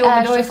 alltså jo, det är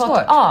men du har ju så fått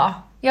svårt. A.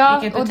 Ja,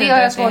 vilket och det har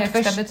jag betyder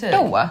svårt att betyg.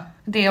 förstå.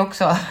 Det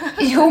också.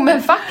 Jo,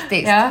 men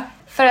faktiskt. Ja.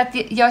 För att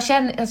jag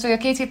känner, alltså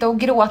jag kan ju sitta och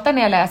gråta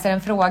när jag läser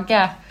en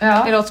fråga.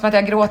 Ja. Det låter som att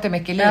jag gråter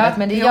mycket i livet,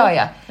 men det gör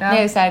jag. Ja. När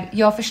jag är så här,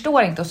 jag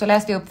förstår inte, och så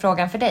läste jag upp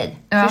frågan för dig.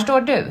 Ja.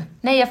 Förstår du?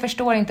 Nej, jag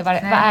förstår inte. Vad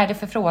är det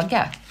för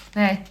fråga?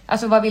 Nej.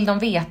 Alltså, vad vill de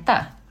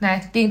veta?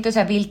 Nej. Det är inte så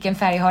här, vilken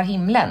färg har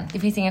himlen? Det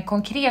finns inga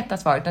konkreta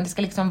svar, utan det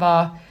ska liksom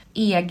vara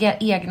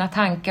egna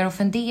tankar och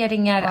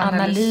funderingar,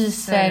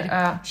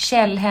 analyser,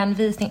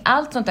 källhänvisning,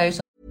 allt sånt där är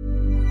så.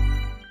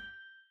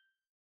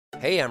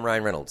 Hey, I'm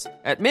Ryan Reynolds.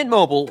 At Mint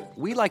Mobile,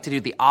 we like to do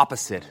the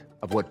opposite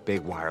of what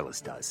Big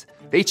Wireless does.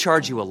 They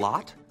charge you a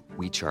lot,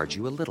 we charge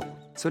you a little.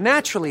 So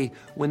naturally,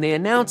 when they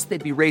announced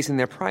they'd be raising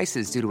their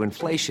prices due to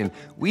inflation,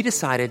 we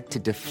decided to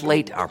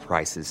deflate our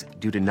prices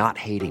due to not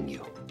hating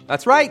you.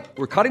 That's right.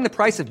 We're cutting the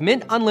price of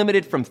Mint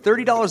Unlimited from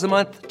 $30 a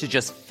month to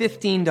just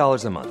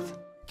 $15 a month.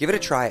 Give it a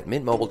try at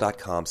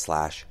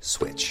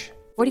mintmobile.com/switch.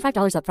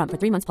 $45 up front for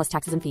 3 months plus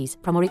taxes and fees.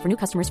 Promo rate for new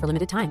customers for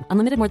limited time.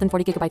 Unlimited more than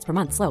 40 gigabytes per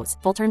month slows.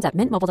 Full terms at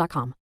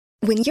mintmobile.com.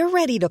 When you're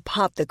ready to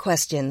pop the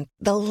question,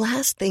 the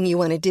last thing you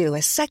want to do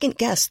is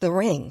second-guess the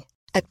ring.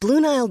 At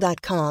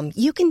BlueNile.com,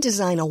 you can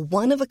design a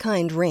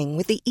one-of-a-kind ring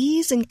with the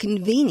ease and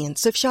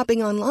convenience of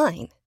shopping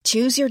online.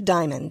 Choose your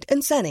diamond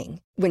and setting.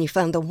 When you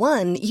find the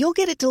one, you'll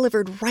get it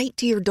delivered right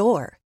to your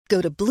door.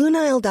 Go to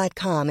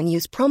BlueNile.com and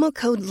use promo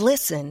code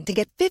LISTEN to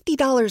get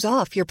 $50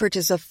 off your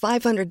purchase of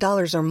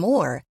 $500 or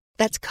more.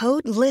 That's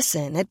code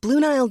LISTEN at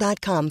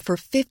BlueNile.com for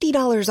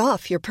 $50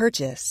 off your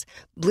purchase.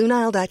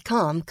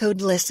 BlueNile.com,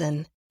 code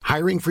LISTEN.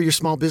 Hiring for your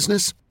small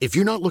business? If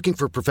you're not looking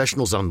for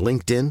professionals on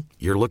LinkedIn,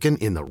 you're looking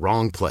in the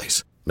wrong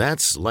place.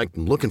 That's like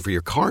looking for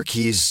your car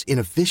keys in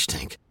a fish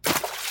tank.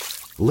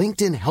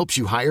 LinkedIn helps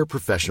you hire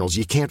professionals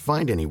you can't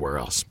find anywhere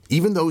else,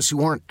 even those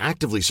who aren't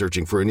actively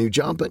searching for a new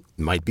job but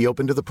might be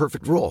open to the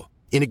perfect role.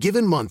 In a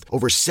given month,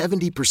 over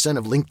 70%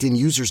 of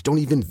LinkedIn users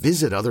don't even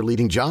visit other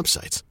leading job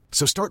sites.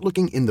 So start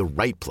looking in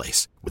the right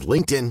place. With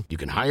LinkedIn, you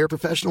can hire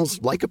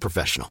professionals like a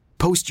professional.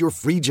 Post your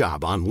free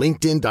job on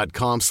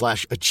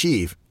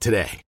linkedin.com/achieve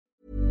today.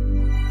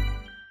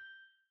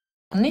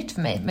 Nytt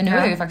för mig, men nu har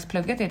jag ju faktiskt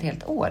pluggat i ett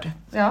helt år.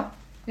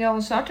 Ja,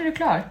 och snart är du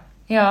klar.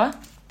 Ja,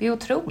 det är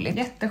otroligt.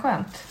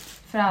 Jätteskönt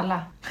för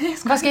alla.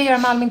 Vad ska jag göra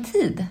med all min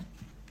tid?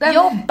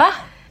 Jobba!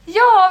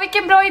 Ja,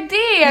 vilken bra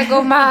idé,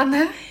 gumman!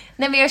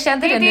 Nej, men jag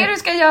kände det är det du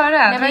ska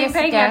göra. Dra in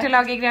pengar till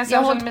Lagergrens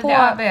Social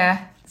Media AB.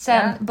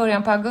 Sen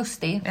början på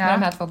augusti med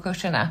de här 2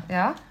 kurserna.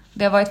 Ja.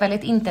 Det har varit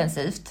väldigt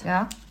intensivt,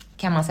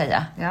 kan man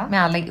säga. Ja.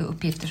 Med alla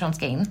uppgifter som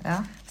ska in.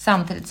 Ja.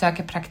 Samtidigt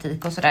söka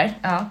praktik och sådär.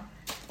 Ja.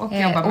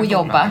 Och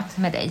jobba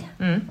med dig.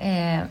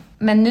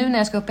 Men nu när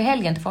jag ska upp i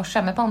helgen till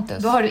Forsa med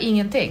Pontus. Då har du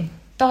ingenting.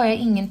 Då har jag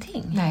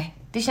ingenting. Nej.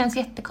 Det känns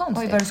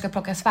jättekonstigt. Oj, vad du ska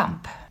plocka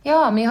svamp.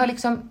 Ja, men jag har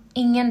liksom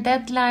ingen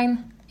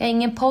deadline. Jag har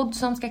ingen podd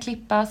som ska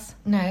klippas.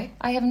 Nej.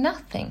 I have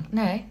nothing.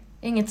 Nej.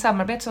 Inget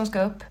samarbete som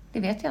ska upp. Det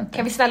vet jag inte.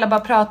 Kan vi snälla bara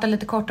prata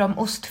lite kort om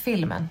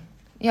ostfilmen?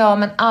 Ja,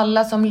 men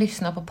alla som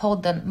lyssnar på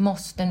podden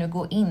måste nu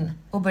gå in.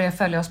 Och börja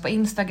följa oss på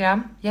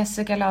Instagram.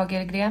 Jessica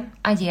Lagergren.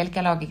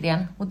 Angelica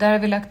Lagergren. Och där har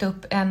vi lagt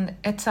upp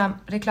ett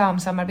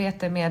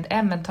reklamsamarbete med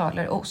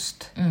Emmentaler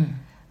ost.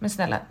 Men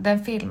snälla,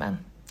 den filmen.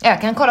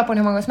 Jag kan kolla på den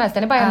hur många gånger som helst.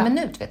 Den är bara en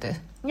minut, vet du.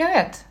 Jag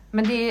vet.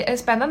 Men det är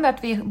spännande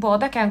att vi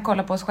båda kan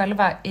kolla på oss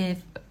själva i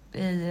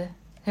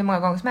hur många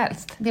gånger som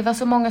helst. Det var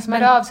så många som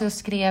hörde av sig och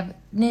skrev,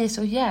 ni är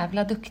så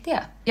jävla duktiga.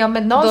 Ja,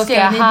 men någon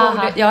skrev,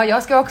 ja,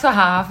 jag skrev också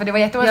haha, för det var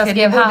jättemånga som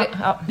skrev,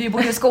 ni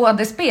borde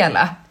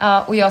skådespela.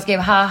 Ja, och jag skrev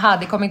haha,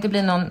 det kommer inte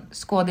bli någon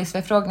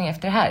skådisförfrågning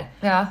efter det här.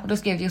 Ja. Och då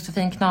skrev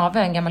Josefin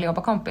Knave, en gammal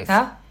jobbarkompis.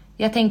 Ja.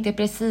 Jag tänkte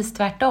precis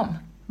tvärtom.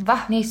 Va?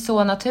 Ni är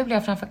så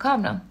naturliga framför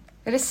kameran.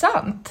 Är det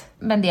sant?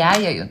 Men det är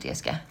jag ju inte,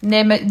 Jessica.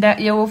 Nej, men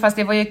jo, fast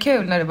det var ju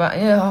kul när du bara,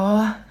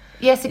 ja.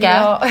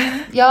 Jessica,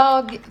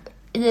 jag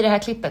i det här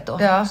klippet då,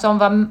 som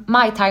var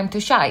My Time to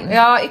Shine.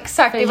 Ja,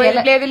 exakt.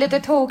 Det blev ju lite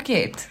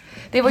tokigt.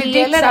 Det var ju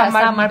hela ditt det här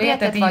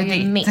samarbetet var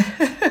ju mitt.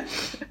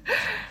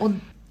 och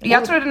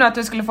jag trodde nog att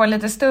du skulle få en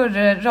lite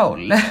större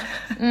roll.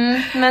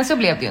 Men så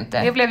blev det ju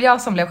inte. Det blev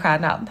jag som blev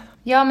stjärnan.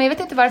 Ja, men jag vet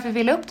inte varför vi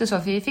ville upp det så,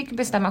 för vi fick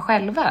bestämma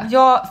själva.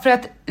 Ja, för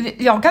att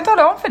jag kan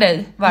tala om för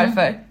dig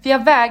varför. För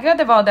jag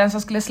vägrade vara den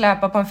som skulle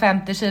släpa på en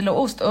 50 kilo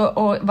ost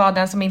och vara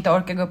den som inte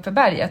orkar gå upp för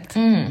berget.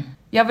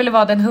 Jag ville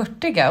vara den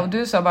hurtiga och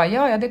du sa bara,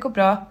 ja, det går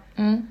bra.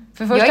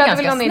 För först hade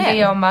vi någon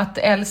idé om att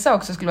Elsa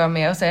också skulle vara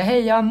med och säga,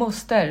 hej, jag har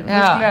moster.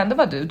 Det skulle ändå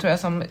vara du, tror jag,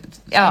 som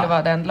skulle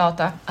vara den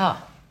lata. Ja.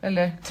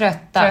 Eller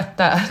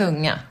trötta,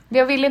 tunga.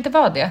 Jag ville inte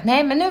vara det.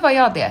 Nej, men nu var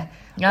jag det.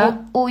 Ja.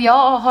 Och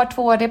jag har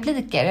 2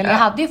 repliker. Eller jag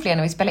hade ju fler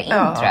när vi spelade in,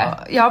 tror jag.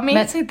 Jag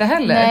minns inte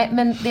heller. Nej,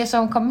 men det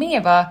som kom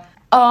med var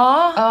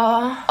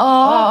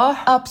ja,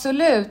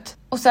 absolut.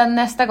 Och sen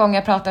nästa gång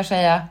jag pratar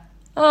säger jag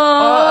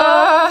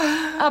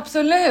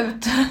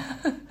absolut.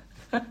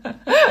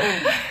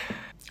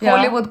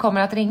 Hollywood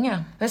kommer att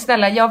ringa. Men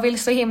snälla, jag vill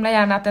så himla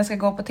gärna att den ska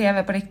gå på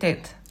tv på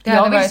riktigt.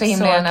 Jag vill så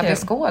himla gärna bli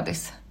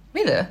skådis.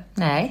 Vill du?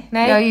 Nej,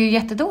 jag är ju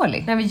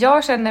jättedålig. Nej, men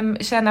jag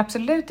känner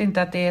absolut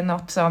inte att det är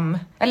något som...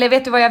 Eller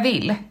vet du vad jag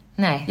vill?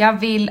 Nej. Jag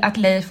vill att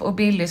Leif och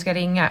Billy ska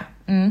ringa.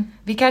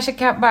 Vi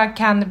kanske bara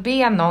kan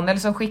be någon, eller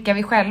så skickar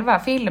vi själva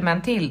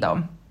filmen till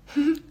dem.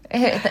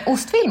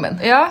 Ostfilmen?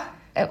 Ja.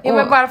 Jo,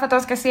 men bara för att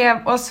de ska se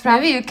oss fram.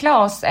 Nu är ju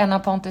Claes en av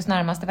Pontus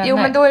närmaste vänner. Jo,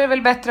 men då är det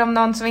väl bättre om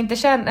någon som inte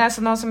känner,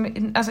 alltså någon som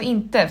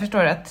inte,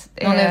 förstår du att...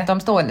 Någon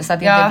utomstående, så att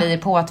det inte blir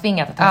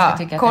påtvingat att han ska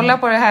tycka att... Kolla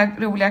på det här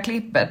roliga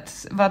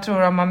klippet. Vad tror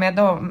du om man med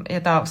dem i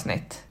ett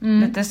avsnitt?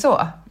 Lite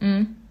så.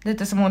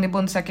 Lite som hon i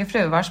Bonde söker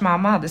fru, vars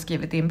mamma hade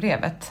skrivit in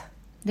brevet.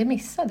 Det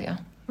missade jag.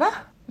 Va?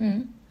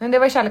 Men det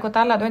var Kärlek åt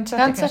alla, du har inte sett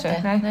det kanske?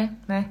 Jag har inte sett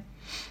det. Nej.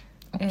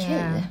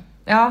 Okej.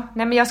 Ja,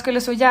 nej, men jag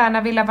skulle så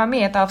gärna vilja vara med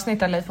i ett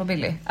avsnitt av Leif och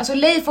Billy. Alltså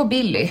Leif och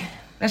Billy.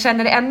 Jag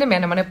känner det ännu mer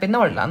när man är uppe i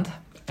Norrland.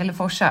 Eller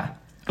Forsa.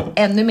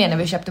 Ännu mer när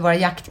vi köpte våra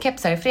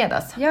jaktkepsar i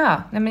fredags.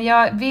 Ja, nej, men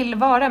jag vill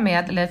vara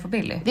med Leif och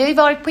Billy. Vi har ju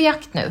varit på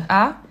jakt nu.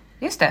 Ja,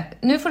 just det.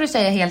 Nu får du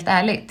säga helt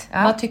ärligt.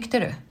 Ja. Vad tyckte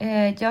du?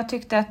 Jag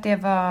tyckte att det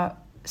var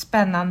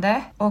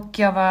spännande. Och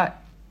jag var...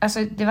 Alltså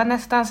det var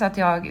nästan så att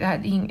det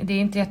är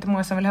inte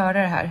jättemånga som vill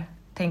höra det här,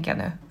 tänker jag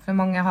nu. För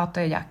många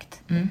hatar ju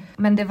jakt.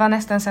 Men det var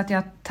nästan så att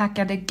jag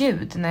tackade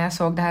Gud när jag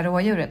såg det här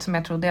rådjuret som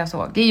jag trodde jag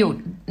såg.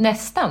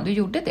 Nästan, du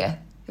gjorde det.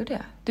 Gjorde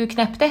jag? Du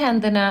knäppte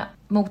händerna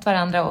mot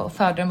varandra och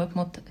förde dem upp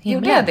mot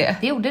himlen. Gjorde jag det?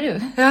 Det gjorde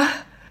du. Ja,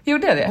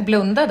 gjorde jag det? Och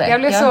blundade. Jag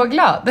blev så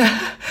glad.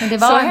 Men det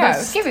var en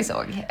buske vi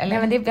såg, eller?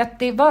 Nej, men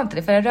det var inte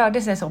det, för det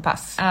rörde sig så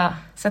pass. Ja.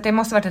 Så att det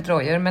måste varit ett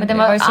rådjur. Men det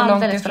var ju så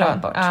långt ifrån.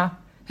 Långt bort. Ja.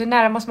 Hur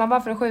nära måste man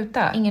vara för att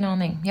skjuta? Ingen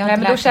aning. Nej,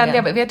 men då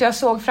kände jag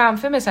såg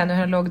framför mig sen hur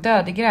han låg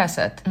död i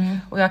gräset.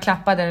 Och jag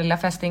klappade den lilla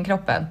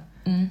fästingkroppen.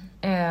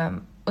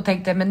 Och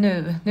tänkte, men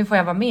nu får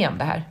jag vara med om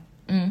det här.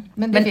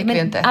 Men det fick vi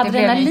inte.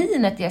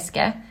 Adrenalinet,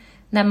 Jessica,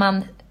 när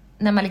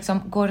man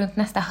liksom går runt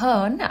nästa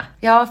hörna.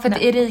 Ja, för att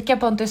Erika,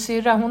 Pontus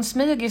syrra, hon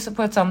smyger så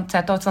på ett sånt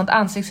sätt och ett sånt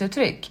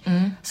ansiktsuttryck.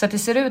 Så att det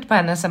ser ut på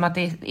henne som att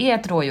det är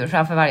ett rådjur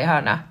framför varje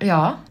hörna.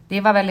 Ja.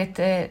 Det var väldigt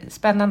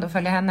spännande att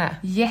följa henne.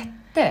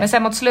 Men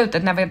sen mot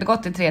slutet, när vi hade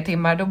gått i 3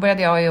 timmar, då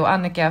började jag och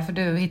Annika, för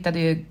du hittade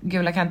ju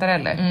gula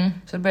kantareller.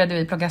 Så då började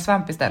vi plocka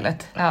svamp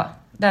istället. Ja.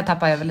 Där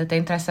tappade jag väl lite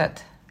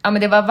intresset. Ja,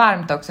 men det var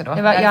varmt också då.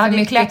 Jag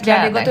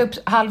hade gått upp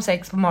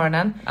 5:30 på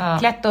morgonen.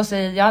 Klätt oss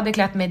jag hade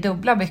klätt mig i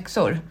dubbla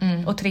byxor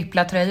och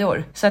trippla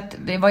tröjor. Så att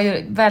det var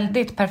ju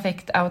väldigt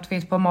perfekt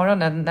outfit på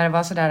morgonen när det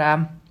var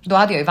sådär... Då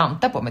hade jag ju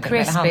vantat på mig till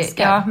crispy,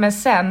 handskar. Ja, men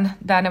sen,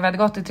 där när vi hade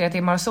gått i 3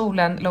 timmar och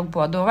solen låg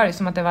på, då var det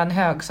som att det var en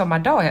hög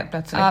sommardag helt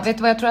plötsligt. Ja, vet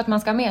du vad jag tror att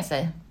man ska ha med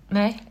sig?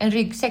 Nej. En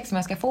ryggsäck som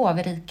jag ska få av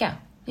Erika.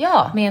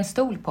 Ja. Med en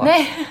stol på.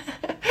 Nej,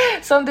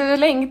 som du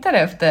längtar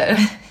efter.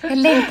 Jag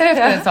längtar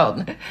efter en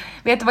sån.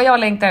 Vet du vad jag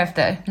längtar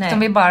efter? Nej. Som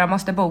vi bara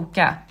måste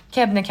boka.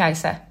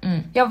 Kebnekaise.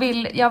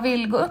 Jag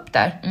vill gå upp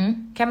där.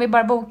 Kan vi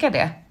bara boka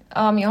det?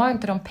 Ja, men jag har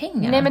inte de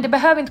pengarna. Nej, men det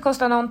behöver inte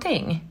kosta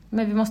någonting.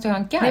 Men vi måste ju ha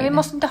en guide. Nej, vi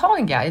måste inte ha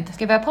en guide.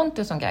 Ska vi ha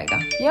Pontus som guide då?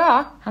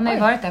 Ja. Han har ju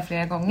varit där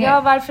flera gånger.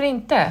 Ja, varför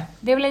inte?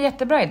 Det är väl en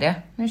jättebra idé.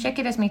 Nu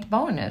checkades mitt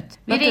barn ut.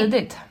 Vad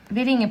tidigt.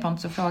 Vi ringer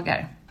Pontus och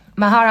frågar.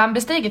 Men har han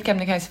bestigit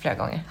Kebnekaise flera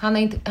gånger? Han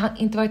har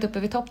inte varit uppe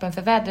vid toppen,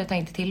 för vädret har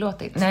inte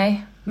tillåtit.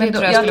 Nej. Men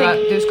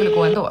du skulle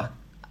gå ändå?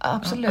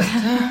 Absolut.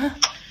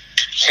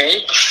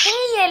 Hej.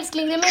 Hej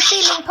älskling, du är med i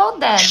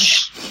Tvillingpodden.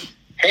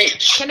 Hej.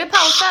 Kan du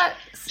pausa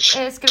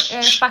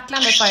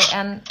spacklandet för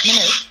en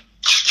minut?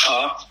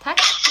 Ja.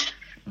 Tack.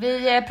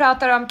 Vi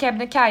pratar om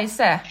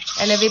Kebnekaise.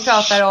 Eller vi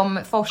pratar om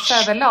Forsa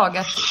överlag.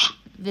 Att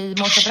vi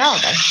måste dra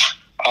där.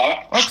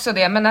 Ja. Också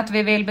det, men att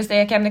vi vill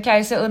bestiga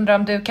Kebnekaise, undrar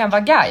om du kan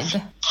vara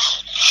guide?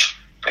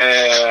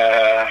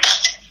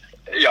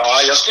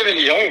 Ja,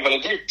 jag har ju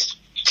varit dit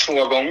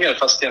 2 gånger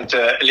fast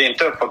inte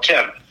upp på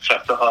Keb för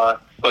att det har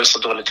varit så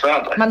dåligt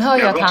väder. Man hör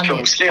ju att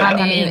han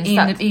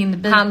är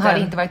inbiten. Han har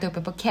inte varit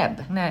uppe på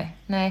Keb.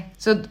 Nej.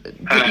 Så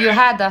you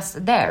had us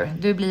there.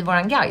 Du blir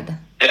våran guide.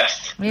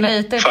 Yes. Vi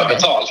litar på för dig.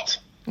 betalt.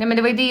 Nej, men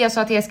det var ju det jag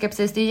sa till Jessica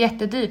precis. Det är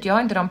jättedyrt. Jag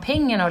har inte de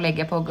pengarna att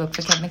lägga på att gå upp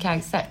för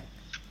Kebnekaise.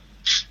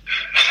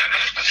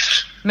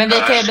 Men vi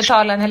kan ju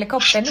betala en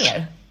helikopter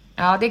ner.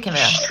 Ja, det kan vi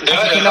göra. Det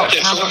har jag åkt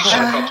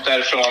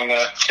helikopter från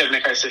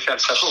Kebnekaise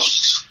fjällstation.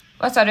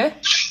 Vad sa du?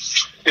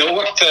 Jag har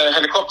åkt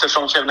helikopter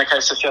från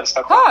Kebnekaise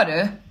fjällstation. Har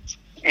du?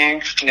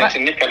 Ner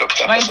till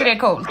Nikkaluokta. Var inte det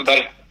coolt?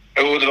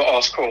 Jo, det var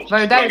ascoolt. Var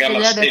du där och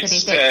friade för ditt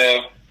ex?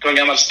 Det var en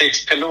gammal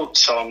stridspilot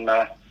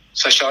som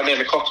körde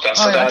helikoptern.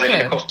 Så där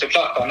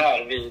helikopterplattan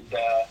är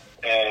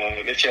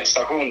vid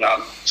fjällstationen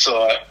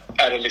så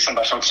är det liksom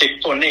bara som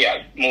klippor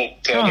ner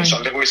mot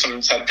liksom, det går ju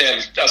som så här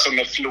alltså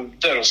med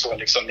floder och så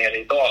liksom nere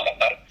i dalen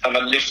där. Så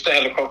man lyfte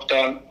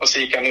helikoptern och så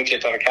gick han ut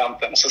lite över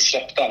kanten och så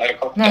släppte han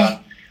helikoptern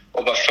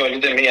och bara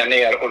följde med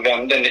ner och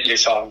vände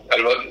liksom,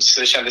 så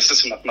det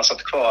kändes som att man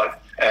satt kvar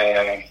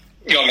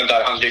men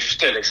där han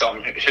lyfte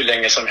liksom hur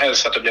länge som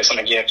helst att det blev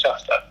såna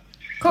G-krafter.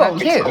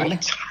 Kul.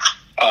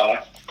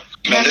 Ja.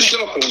 Men det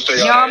skulle vara coolt att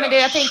göra. Ja, men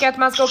jag tänker att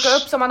man ska åka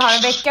upp så man har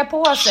en vecka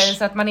på sig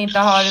så att man inte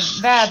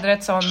har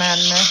vädret som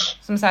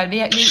så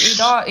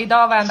här,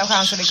 idag var enda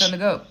chansen vi kunde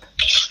gå upp.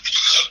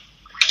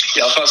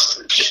 Ja, fast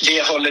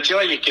det hållet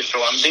jag gick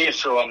ifrån, det är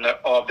från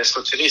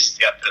Abisko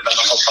turistheter där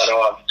man hoppar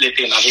av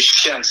lite innan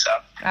riksgränsen.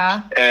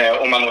 Ja.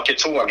 Och man åker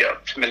tåg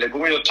upp. Men det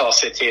går ju att ta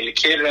sig till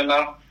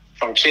Kiruna,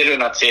 från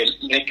Kiruna till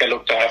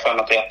Nikkaluokta här för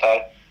att heter.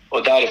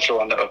 Och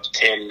därifrån upp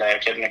till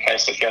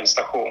Kebnekaise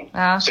fjällstation.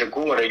 Ja. Så det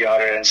går att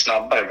göra en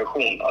snabbare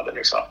version av det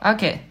liksom.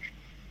 Okej.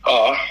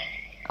 Ja.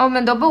 Ja,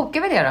 men då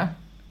bokar vi det då.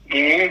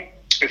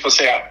 Vi får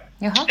se.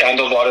 Jaha. Jag har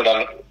ändå varit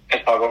där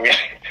ett par gånger.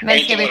 Men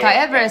ska vi ta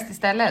Everest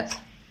istället?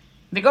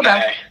 Det går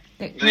bra.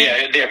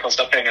 Nej, det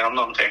kostar pengar om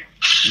någonting.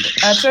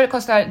 Jag tror det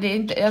kostar, det är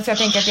inte, alltså jag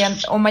tänker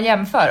att om man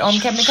jämför, om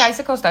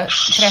Kebnekaise kostar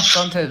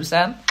 13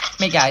 000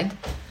 med guide.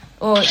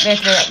 Och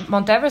vet du,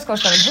 Mount Everest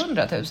kostar väl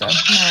 100 000?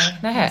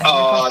 Nej.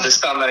 Ja, det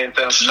stannar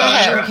inte ens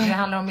där. Det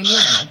handlar om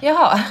miljoner.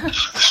 Jaha.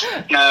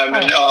 Nej,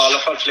 men i alla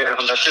fall flera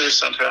 100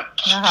 000 tror jag.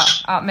 Jaha,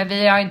 ja, men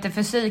vi har inte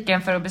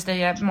fysiken för att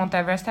bestiga Mount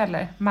Everest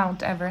heller.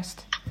 Mount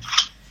Everest.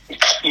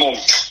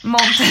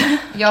 Mont.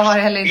 Jag har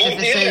heller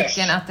inte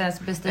fysiken att ens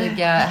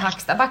bestiga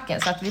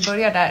Hackstabacken, så att vi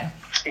börjar där.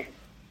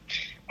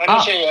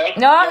 Ja, tjejer.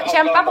 Ja,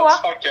 kämpa på.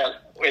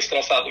 Och är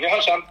stressad. Vi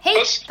hörs sen. Hej,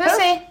 puss.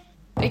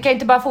 Vi kan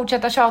inte bara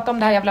fortsätta tjata om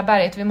det här jävla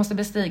berget, vi måste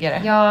bestiga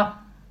det. Ja,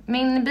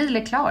 min bil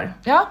är klar.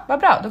 Ja, vad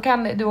bra. Då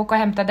kan du åka och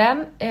hämta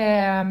den.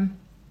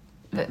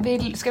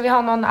 Ska vi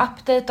ha någon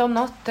update om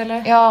något,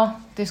 eller?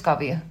 Ja, det ska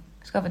vi ju.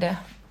 Ska vi det?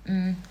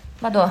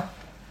 Vadå?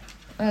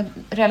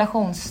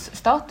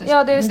 Relationsstatus?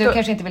 Ja, det du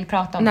kanske inte vill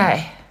prata om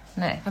det?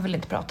 Nej, jag vill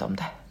inte prata om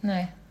det.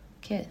 Nej,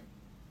 okej.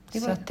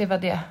 Så att det var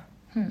det.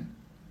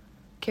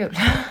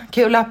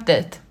 Kul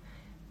update.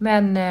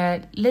 Men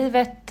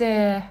livet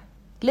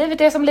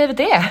är som livet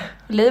är.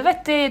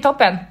 Livet är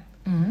toppen.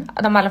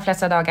 De allra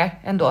flesta dagar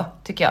ändå,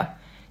 tycker jag.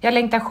 Jag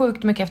längtar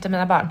sjukt mycket efter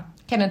mina barn.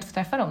 Kan du inte få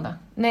träffa dem då?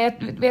 Nej,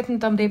 jag vet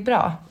inte om det är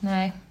bra.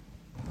 Nej.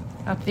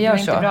 Att vi gör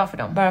det är så. inte bra för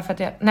dem. Bara för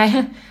att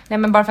nej,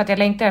 men bara för att jag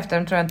längtar efter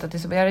dem tror jag inte att det är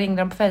så. Jag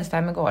ringde dem på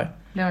FaceTime igår.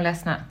 Blev de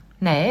ledsna?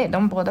 Nej,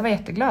 de båda var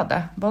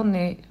jätteglada.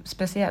 Bonnie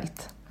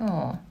speciellt.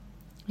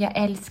 Jag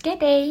älskar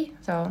dig.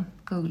 Så.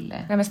 Gulle.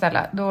 Nej men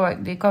snälla,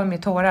 det kom ju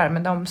tårar,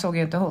 men de såg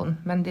ju inte hon.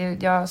 Men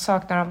jag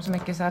saknar dem så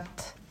mycket så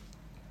att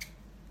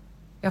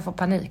jag får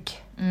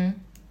panik.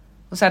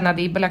 Och sen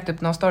hade Ibbe lagt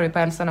upp någon story på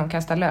Elsa när hon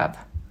kastade löv.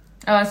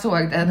 Ja, jag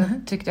såg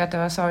den. Tyckte jag att det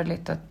var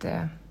sorgligt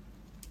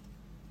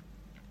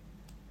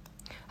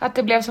att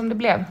det blev som det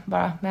blev,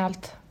 bara med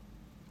allt.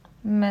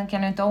 Men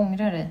kan du inte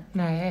ångra dig?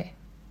 Nej,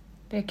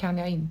 det kan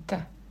jag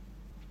inte.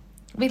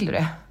 Vill du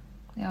det?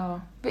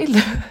 Ja. Vill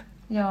du?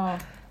 Ja.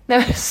 Nej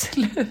men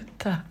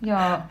sluta.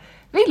 Ja.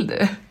 Vill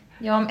du?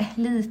 Ja, men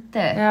lite.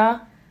 Ja.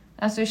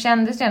 Alltså det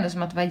kändes ju ändå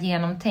som att det var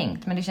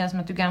genomtänkt. Men det känns som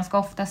att du ganska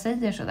ofta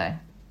säger sådär.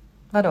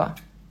 Vadå?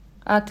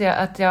 Att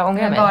jag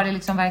ångrar mig? Men var det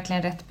liksom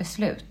verkligen rätt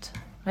beslut?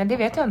 Men det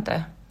vet jag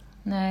inte.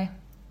 Nej.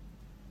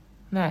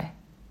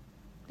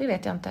 Det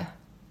vet jag inte.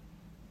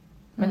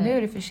 Men nu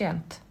är det för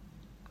sent.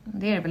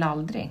 Det är det väl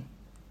aldrig?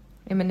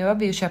 Ja, men nu har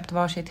vi ju köpt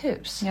varsitt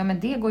hus. Ja, men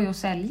det går ju att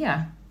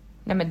sälja.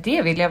 Nej, men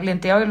det vill jag väl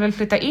inte. Jag vill väl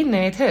flytta in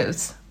i mitt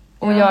hus.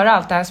 Och göra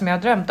allt det här som jag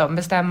har drömt om.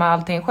 Bestämma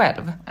allting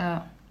själv.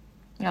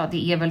 Ja,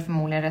 det är väl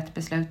förmodligen rätt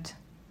beslut.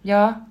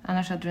 Ja.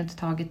 Annars hade du inte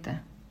tagit det.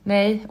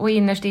 Nej, och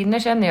innerst inne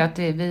känner jag att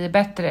vi är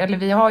bättre, eller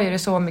vi har ju det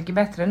så mycket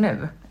bättre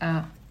nu. Ja.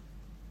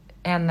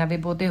 Än när vi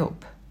bodde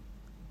ihop.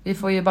 Vi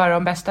får ju bara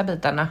de bästa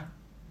bitarna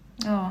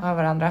av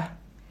varandra.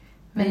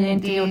 Vi är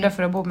inte gjorda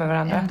för att bo med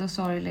varandra. Ändå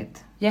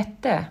sorgligt.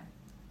 Jätte.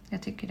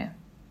 Jag tycker det.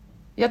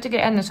 Jag tycker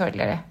det är ännu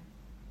sorgligare.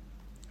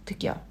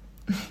 Tycker jag.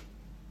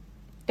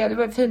 Det hade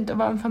varit fint att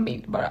vara en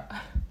familj bara.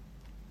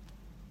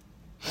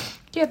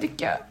 Jag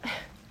tycker.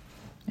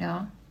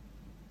 Ja.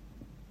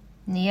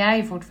 Ni är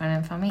ju fortfarande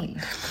en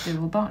familj, du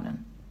och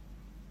barnen.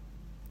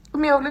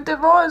 Men jag vill inte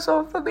vara en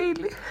sån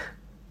familj.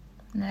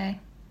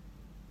 Nej.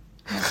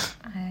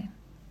 Nej.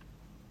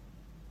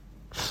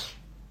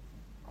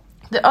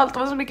 Allt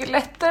var så mycket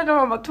lättare när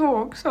man var 2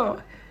 också.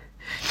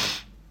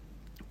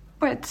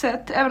 På ett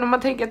sätt. Även om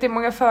man tänker att det är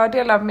många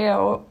fördelar med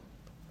att...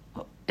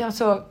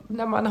 Alltså,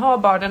 när man har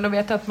barnen och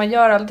vet att man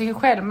gör allting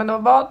själv. Men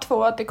att vara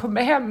 2, att det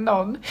kommer hem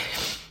någon,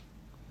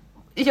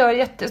 gör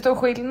jättestor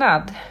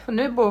skillnad. Och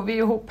nu bor vi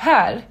ihop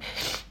här.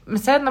 Men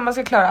sen när man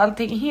ska klara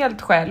allting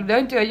helt själv, det har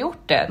inte jag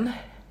gjort än.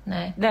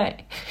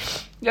 Nej.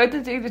 Jag vet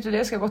inte riktigt hur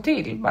det ska gå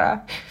till bara.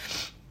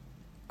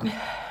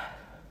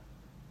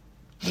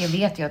 Det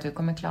vet jag att du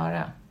kommer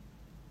klara.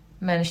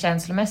 Men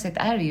känslomässigt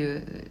är det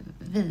ju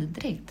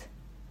vidrigt.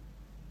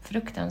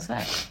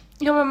 Fruktansvärt.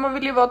 Ja, men man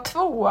vill ju vara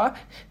 2.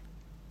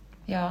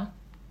 Ja.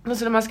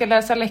 Alltså när man ska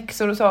läsa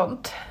läxor och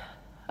sånt.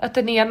 Att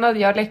den ena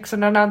gör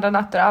läxorna och den andra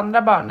nattar det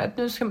andra barnet.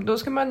 Då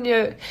ska man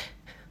ju...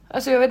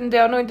 Alltså jag vet inte,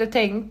 jag har nog inte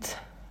tänkt...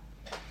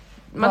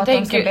 Man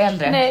tänker, de ska bli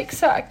äldre. Nej,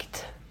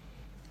 exakt.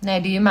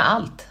 Nej, det är ju med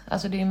allt.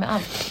 Alltså det är ju med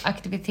allt.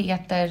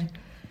 Aktiviteter.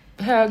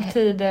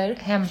 Högtider.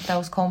 Hämta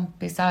hos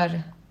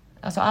kompisar.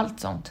 Alltså allt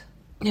sånt.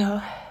 Ja.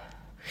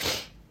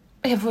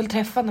 Jag får väl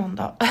träffa någon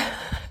dag.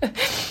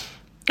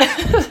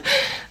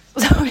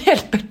 Som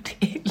hjälper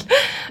till.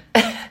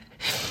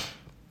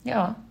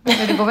 Ja,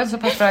 det går väl så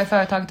pass bra i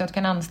företaget att du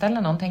kan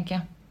anställa någon, tänker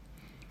jag.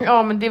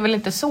 Ja, men det är väl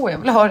inte så jag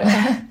vill ha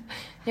det.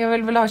 Jag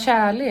vill väl ha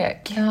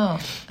kärlek. Ja,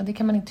 det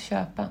kan man inte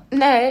köpa.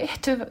 Nej,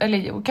 eller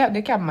jo,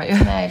 det kan man ju.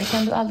 Nej, det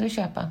kan du aldrig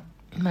köpa.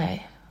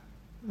 Nej.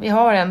 Vi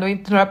har ändå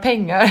inte några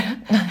pengar.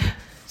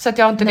 Så att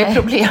jag har inte det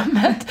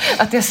problemet.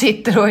 Att jag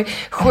sitter och är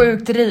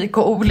sjukt rik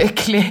och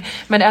olycklig.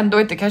 Men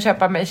ändå inte kan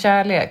köpa mig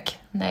kärlek.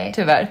 Nej.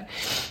 Tyvärr.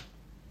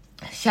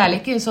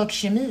 Kärlek är ju en sorts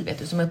kemi, vet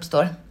du, som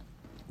uppstår.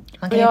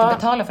 Man kan inte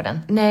betala för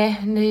den. Nej,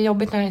 det är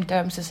jobbigt när det inte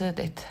är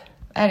ömsesidigt.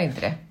 Är det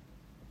inte det?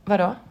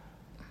 Vadå?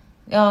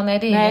 Ja, nej,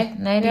 det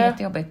är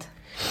jättejobbigt.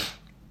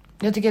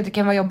 Jag tycker att det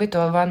kan vara jobbigt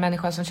att vara en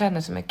människa som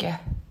känner så mycket.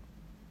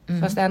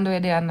 Fast ändå är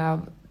det en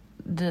av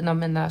dina och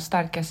mina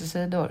starkaste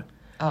sidor.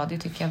 Ja, det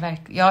tycker jag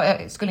verkligen.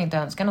 Jag skulle inte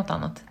önska något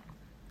annat.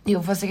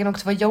 Jo, fast det kan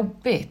också vara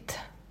jobbigt.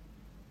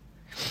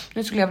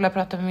 Nu skulle jag vilja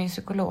prata med min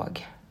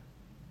psykolog.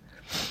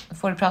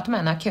 Får du prata med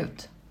henne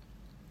akut?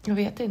 Jag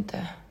vet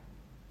inte.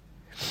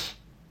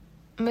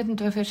 Jag vet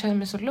inte varför jag känner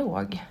mig så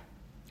låg.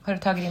 Har du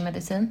tagit din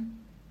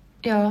medicin?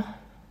 Ja.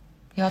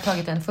 Jag har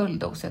tagit en full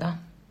dos idag.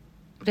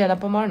 Redan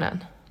på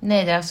morgonen?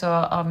 Nej, det är alltså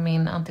av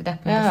min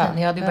antideppmedicin.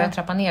 Jag hade ju börjat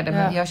trappa ner det,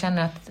 men jag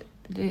känner att...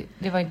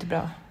 Det var inte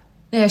bra.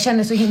 Nej, jag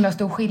känner så himla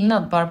stor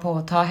skillnad bara på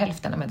att ta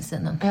hälften av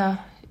medicinen.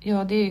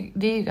 Ja, det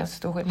är ju ganska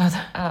stor skillnad.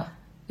 Ja.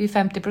 Det är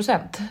 50%.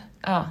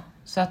 Ja,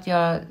 så att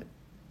jag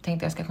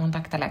tänkte jag ska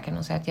kontakta läkaren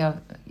och säga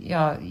att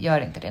jag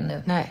gör inte det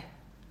nu. Nej.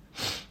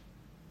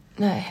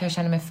 Jag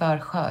känner mig för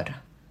skör.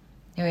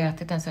 Jag har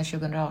ätit den sedan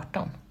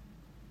 2018.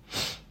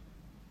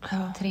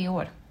 Ja. 3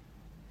 år.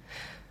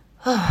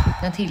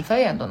 Den tillför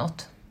ju ändå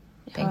något,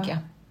 tänker jag.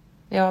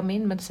 Ja,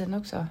 min medicin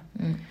också.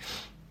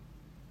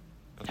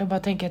 Jag bara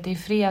tänker att det är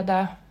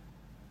fredag.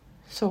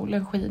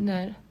 Solen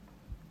skiner.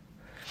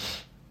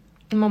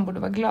 Man borde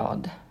vara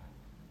glad.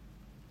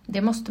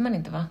 Det måste man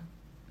inte vara.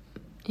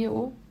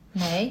 Jo.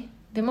 Nej,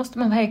 det måste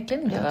man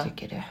verkligen inte vara. Jag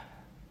tycker det.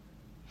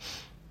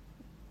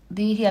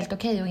 Det är helt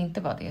okej att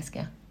inte vara det,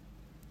 Jessica.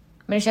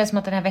 Men det känns som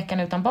att den här veckan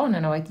utan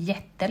barnen har varit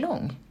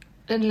jättelång.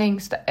 Den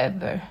längsta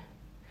ever.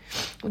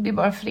 Och det är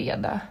bara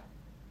fredag.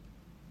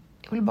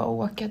 Jag vill bara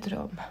åka till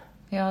dem.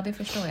 Ja, det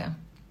förstår jag.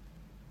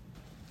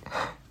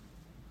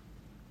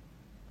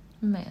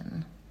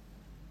 Men...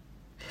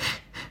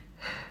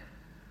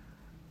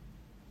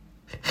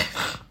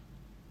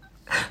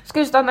 Ska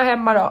du stanna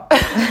hemma då?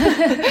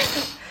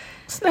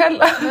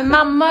 Snälla. Men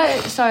mamma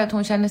sa att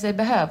hon kände sig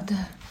behövd.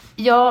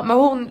 Ja, men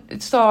hon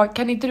sa,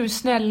 kan inte du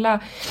snälla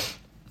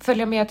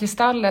följa med till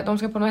stallet? De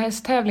ska på någon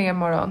hästtävling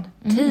imorgon.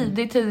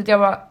 Tidigt. Jag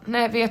bara,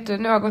 nej vet du,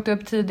 nu har jag gått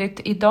upp tidigt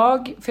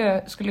idag för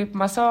jag skulle upp på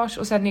massage.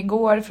 Och sen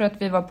igår för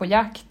att vi var på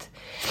jakt.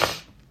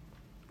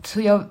 Så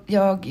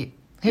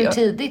Hur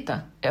tidigt då?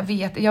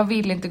 Jag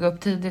vill inte gå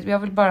upp tidigt. Jag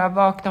vill bara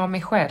vakna av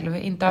mig själv,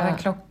 inte av en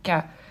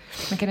klocka.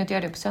 Men kan du inte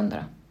göra det på söndag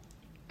då?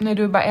 Nej,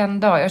 du är bara en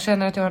dag. Jag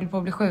känner att jag håller på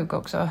att bli sjuk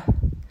också.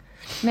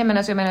 Nej, men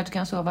alltså jag menar att du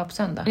kan sova på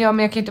söndag. Ja,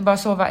 men jag kan inte bara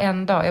sova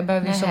en dag. Jag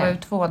behöver ju sova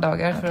ut 2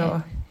 dagar för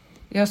att...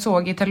 Jag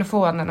såg i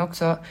telefonen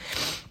också.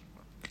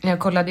 Jag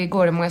kollade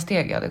igår hur många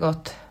steg jag hade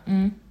gått.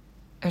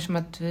 Eftersom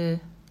att vi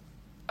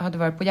hade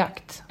varit på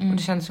jakt. Och det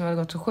kändes som att jag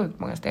hade gått så sjukt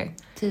många steg.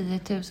 10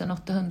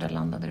 800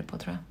 landade du på,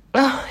 tror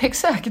jag. Ja,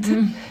 exakt.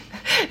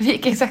 Vi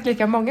gick exakt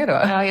lika många då.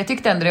 Ja, jag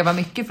tyckte ändå det var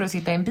mycket för att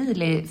sitta i en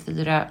bil i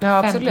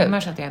 4-5 timmar,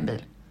 satt jag i en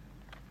bil.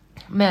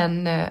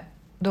 Men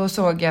då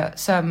såg jag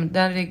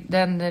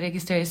den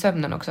registrerar ju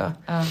sömnen också.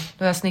 Ja.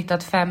 Då har jag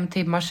snittat 5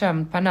 timmars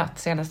sömn per natt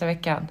senaste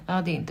veckan.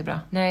 Ja, det är inte bra.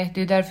 Nej,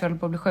 det är därför jag håller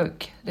på att bli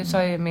sjuk. Det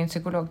sa ju min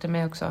psykolog till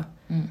mig också.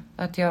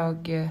 Att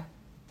jag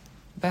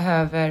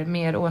behöver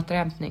mer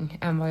återhämtning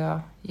än vad jag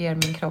ger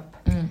min kropp.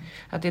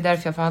 Att det är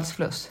därför jag får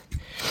halsfluss.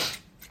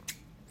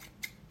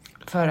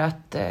 För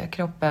att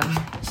kroppen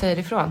säger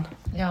ifrån.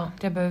 Ja.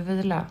 Att jag behöver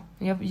vila.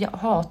 Jag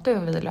hatar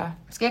att vila.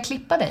 Ska jag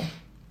klippa dig?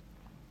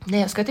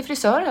 Nej, jag ska till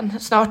frisören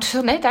snart,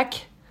 så nej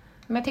tack.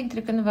 Men jag tänkte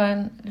det kunde vara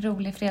en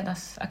rolig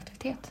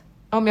fredagsaktivitet.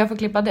 Om jag får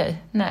klippa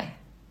dig? Nej.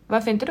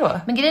 Varför inte då?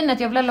 Men grejen är att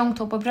jag vill ha långt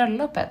hår på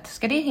bröllopet.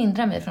 Ska det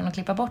hindra mig från att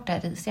klippa bort det här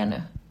risiga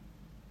nu?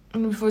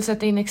 Vi får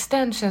sätta in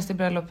extensions till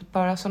bröllopet,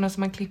 bara sådana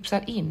som man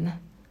klipsar in.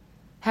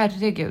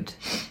 Herregud.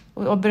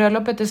 Och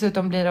bröllopet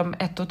dessutom blir om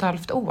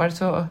 1,5 år,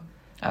 så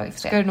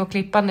ska du nog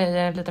klippa ner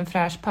en liten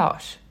fräsch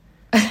page.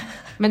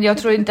 Men jag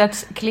tror inte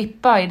att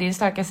klippa är din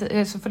starka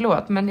sida, så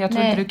förlåt, men jag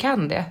tror inte du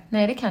kan det.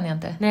 Nej, det kan jag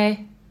inte.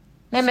 Nej,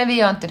 men vi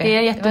gör inte det. Det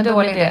är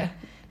jättedåligt det.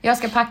 Jag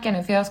ska packa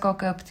nu, för jag ska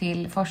åka upp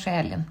till Forsa i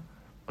helgen.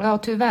 Ja,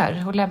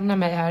 tyvärr. Och lämna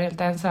mig här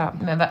helt ensam.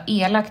 Men vad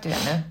elak du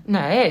är nu.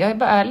 Nej, jag är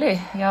bara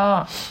ärlig.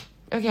 Ja.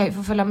 Okej, jag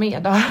får följa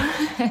med då.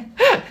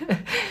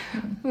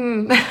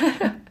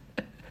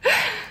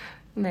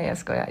 Nej, jag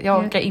skojar. Jag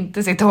orkar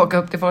inte sitta och åka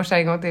upp till Forsa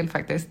en gång till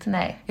faktiskt.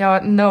 Nej. Jag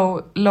har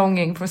no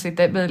longing för att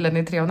sitta i bilen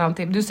i 3,5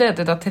 timmar. Du säger att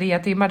det tar 3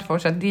 timmar till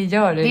Forsa. Det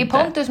gör det inte. Det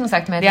är Pontus som har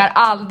sagt mig. Det har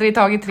aldrig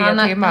tagit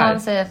 3 timmar.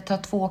 Han säger att det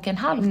tar 2,5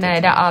 timmar.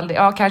 Nej, det har aldrig.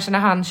 Ja, kanske när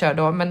han kör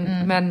då.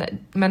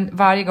 Men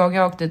varje gång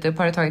jag åkt dit upp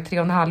har det tagit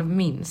 3,5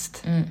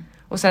 minst.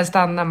 Och sen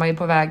stannar man ju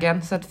på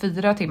vägen. Så att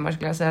 4 timmar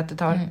skulle jag säga att det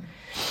tar.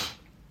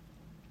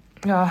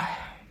 Ja.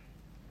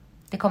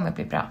 Det kommer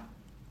bli bra.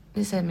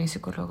 Det säger min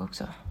psykolog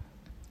också.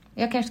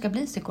 Jag kanske ska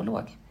bli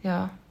psykolog.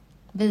 Ja.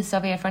 Visa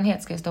av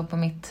erfarenhet ska stå på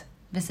mitt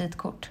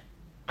visitkort.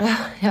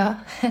 Ja.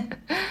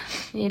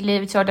 I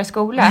livets hårda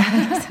skola.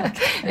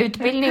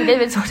 Utbildning i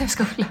livets hårda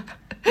skola.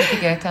 Det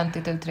tycker jag är ett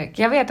töntigt uttryck.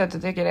 Jag vet att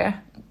du tycker det.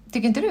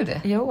 Tycker inte du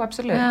det? Jo,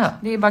 absolut. Ja.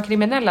 Det är bara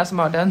kriminella som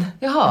har den.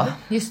 Jaha,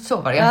 just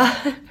så var det. Ja.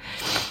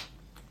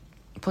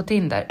 På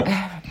Tinder.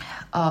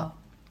 Ja.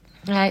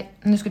 Nej,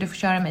 nu ska du få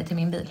köra mig till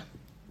min bil.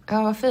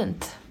 Ja, vad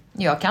fint.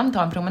 Jag kan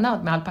ta en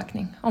promenad med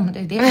allpackning. Om det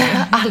är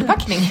det.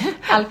 Allpackning?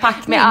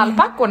 Allpackning. Med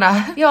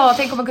alpackorna? Ja,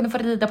 tänk om man kunde få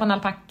rida på en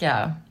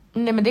alpacka.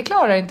 Nej, men det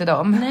klarar inte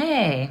de.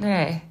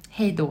 Nej.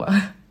 Hej då.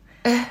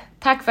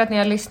 Tack för att ni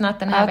har lyssnat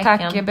den här veckan.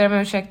 Tack, jag ber om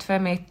ursäkt för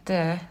mitt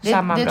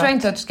sammanbrott. Det tror jag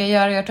inte att du ska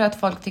göra. Jag tror att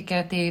folk tycker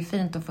att det är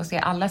fint att få se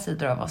alla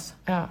sidor av oss.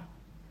 Ja.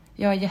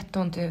 Jag har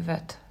jätteont i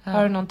huvudet. Ja.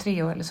 Har du någon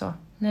Treo eller så?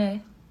 Nej.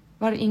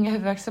 Var det inga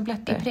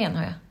huvudvärkstabletter? Ipren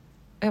har jag.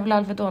 Jag vill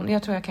Alvedon.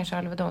 Jag tror jag kanske har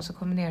Alvedon, så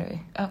kombinerar vi.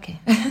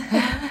 Okej.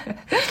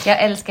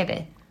 Jag älskar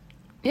dig.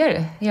 Gör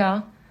du?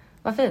 Ja.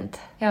 Vad fint.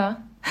 Ja.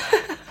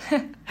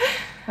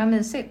 Vad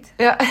mysigt.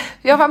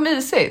 Ja, vad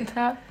mysigt.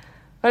 Ja.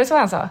 Var det så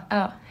han sa?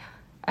 Ja.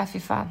 Fy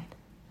fan.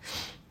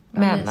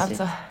 Vad Men mysigt.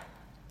 alltså.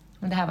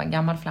 Men det här var en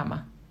gammal flamma.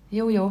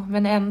 Jo,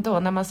 men ändå.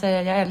 När man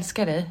säger jag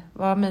älskar dig.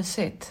 Vad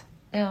mysigt.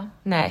 Ja.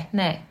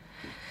 Nej.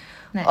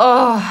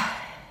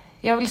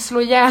 Jag vill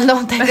slå ihjäl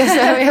någonting.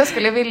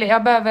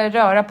 Jag behöver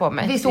röra på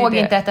mig. Vi såg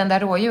inte ett enda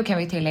rådjur, kan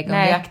vi tillägga,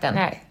 under jakten.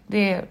 Nej,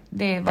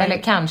 det var... Eller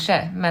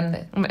kanske, men...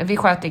 Vi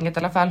sköt inget i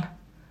alla fall.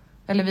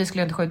 Eller vi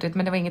skulle inte skjutit,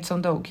 men det var inget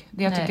som dog.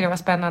 Jag tycker det var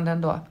spännande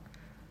ändå.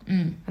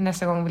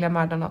 Nästa gång vill jag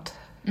mörda något.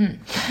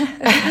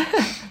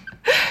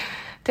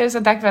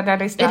 Tusen tack för att ni har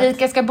lyssnat.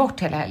 Erika ska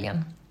bort hela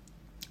helgen.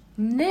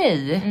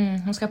 Nej.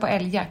 Hon ska på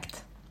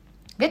älgjakt.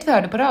 Vet vi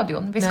hörde på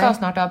radion? Vi ska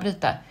snart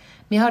avbryta.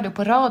 Men jag hörde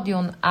på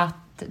radion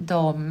att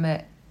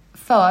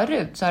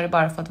förut så har det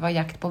bara fått vara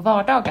jakt på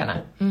vardagarna.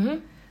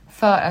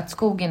 För att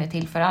skogen är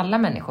till för alla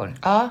människor.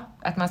 Ja.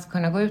 Att man ska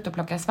kunna gå ut och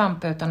plocka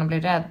svamp utan att bli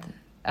rädd.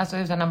 Alltså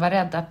utan att vara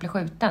rädd att bli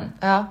skjuten.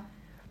 Ja.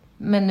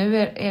 Men nu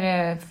är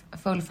det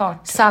full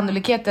fart.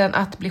 Sannolikheten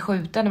att bli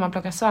skjuten när man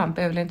plockar svamp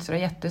är väl inte så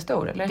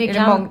jättestor, eller?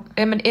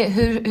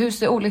 Hur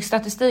ser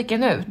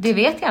olycksstatistiken ut? Det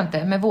vet jag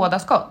inte, med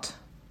vådaskott.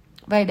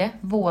 Vad är det?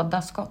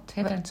 Vådaskott,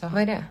 heter det inte så?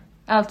 Vad är det?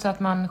 Alltså att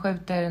man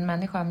skjuter en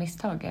människa av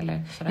misstag,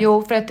 eller sådär.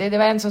 Jo, för att det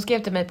var en som skrev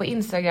till mig på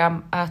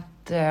Instagram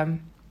att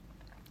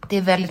det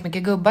är väldigt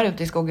mycket gubbar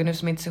ute i skogen nu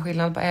som inte ser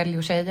skillnad på älg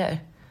och tjejer.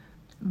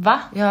 Va?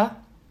 Ja.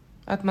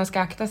 Att man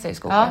ska akta sig i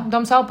skogen. Ja,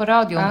 de sa på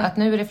radion att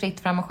nu är det fritt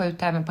fram och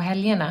skjuta även på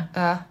helgerna.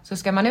 Ja. Så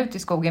ska man ut i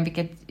skogen,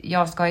 vilket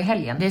jag ska i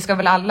helgen. Det ska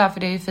väl alla, för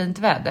det är ju fint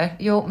väder.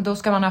 Jo, då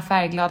ska man ha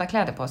färgglada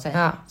kläder på sig.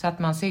 Ja. Så att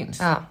man syns.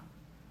 Ja.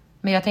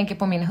 Men jag tänker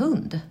på min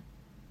hund.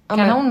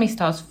 Kan hon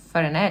misstas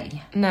för en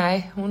älg?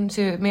 Nej, hon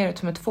ser ju mer ut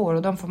som ett får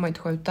och de får man inte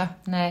skjuta.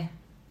 Nej.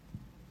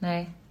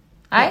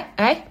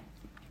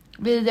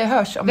 Vi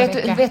hörs om en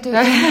vecka. Vet du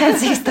en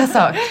sista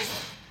sak?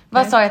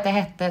 Vad sa jag att det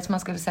hette som man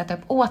skulle sätta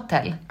upp?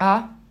 Åtel.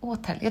 Ja.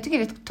 Åtel. Jag tycker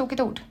det är ett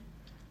tokigt ord.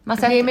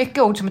 Det är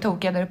mycket ord som är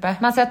tokiga där uppe.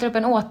 Man sätter upp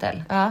en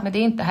åtel. Ja.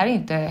 Men det här är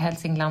inte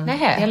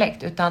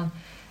Hälsingland-dialekt. Utan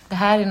det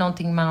här är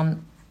någonting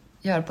man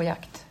gör på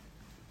jakt.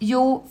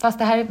 Jo, fast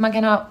det här, man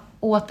kan ha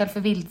åtel för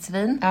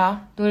vildsvin. Ja.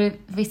 Då är det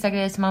vissa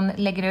grejer som man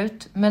lägger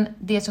ut. Men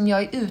det som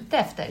jag är ute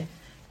efter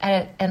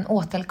är en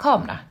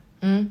åtelkamera.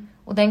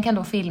 Och den kan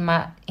då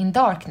filma in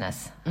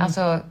darkness.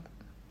 Alltså,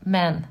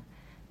 men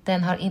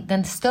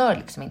den stör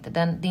liksom inte. Det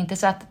är inte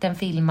så att den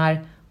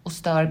filmar och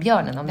stör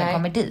björnen om den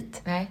kommer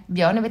dit. Nej.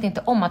 Björnen vet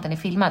inte om att den är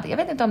filmad. Jag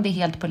vet inte om det är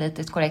helt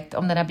politiskt korrekt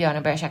om den här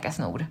björnen börjar käka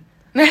snor.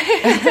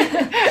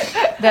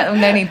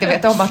 Om den inte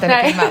vet om att den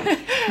är filmad.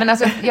 Men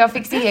alltså, jag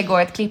fick se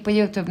igår ett klipp på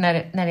YouTube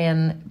när det är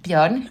en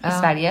björn i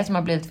Sverige som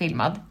har blivit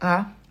filmad.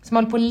 Som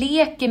håller på och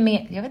leker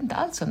med, jag vet inte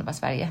alls om det var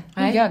Sverige.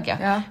 Nu ljög jag.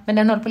 Ja. Men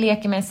den håller på och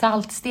leker med en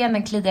saltsten,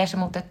 den kliar sig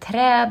mot ett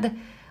träd.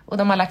 Och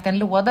de har lagt en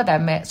låda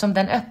där som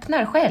den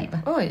öppnar själv.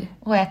 Oj.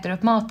 Och äter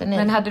upp maten i.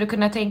 Men hade du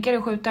kunnat tänka dig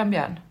att skjuta en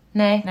björn?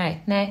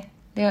 Nej.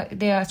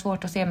 Det är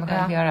svårt att se mig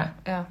själv göra.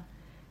 Ja.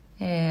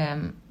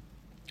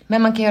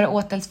 Men man kan göra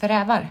åtels för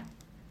rävar.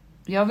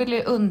 Jag vill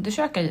ju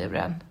undersöka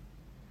djuren.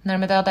 När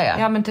de är döda, ja.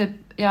 Ja, men typ,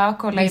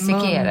 kolla i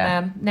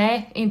munnen.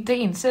 Nej, inte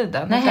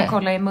insidan. Utan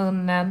kolla i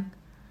munnen.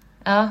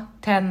 Ja.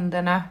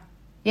 Tänderna.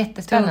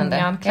 Jättespännande.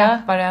 Tungan,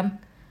 klappa den.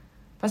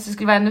 Fast det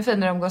skulle vara ännu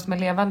finare att umgås med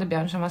en levande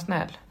björn som var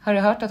snäll. Har du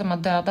hört att de har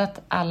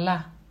dödat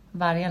alla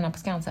vargarna på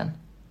Skansen?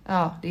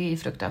 Ja, det är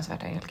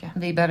fruktansvärt, Angelica.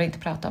 Vi behöver inte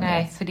prata om det.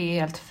 Nej, för det är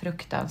helt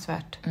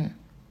fruktansvärt.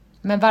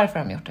 Men varför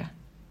har de gjort det?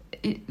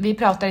 Vi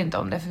pratar inte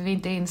om det, för vi är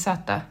inte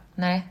insatta.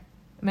 Nej.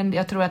 Men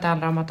jag tror att det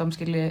handlar om att de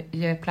skulle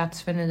ge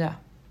plats för nya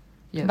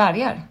djur.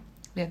 Vargar?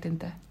 Vet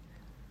inte.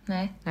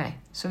 Nej.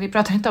 Så vi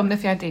pratar inte om det,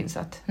 för jag är inte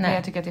insatt. Nej. Men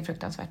jag tycker att det är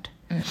fruktansvärt.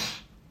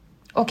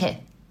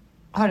 Okej.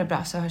 Ha det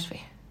bra, så hörs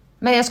vi.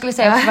 Men jag skulle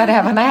säga vad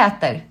rävarna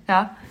äter.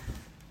 Ja.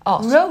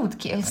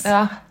 Roadkills.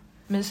 Ja,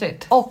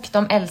 mysigt. Och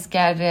de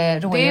älskar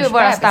rådjursbebisar. Det är ju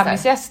våra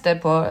stammisgäster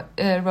på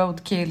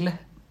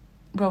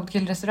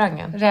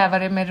Roadkill-restaurangen.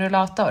 Rävare med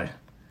rullator.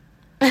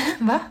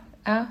 Va?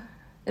 Ja.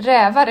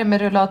 Rävare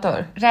med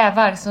rullator?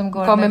 Rävar som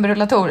kommer med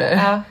rullatorer?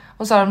 Ja.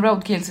 Och så har de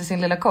roadkills i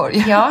sin lilla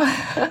korg? Ja.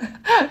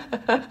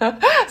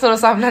 Så de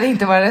samlar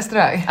inte våra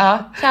restaurang?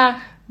 Ja.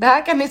 Det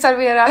här kan ni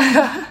servera.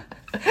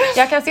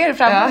 Jag kan se det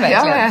framför mig.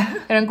 Ja.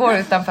 Hur den går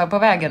utanför på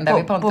vägen där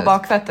vid Pontus. På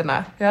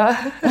bakfötterna. Ja.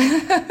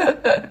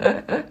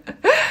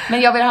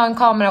 Men jag vill ha en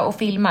kamera och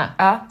filma.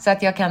 Ja. Så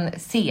att jag kan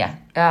se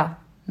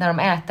när de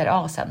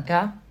äter asen.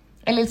 Ja.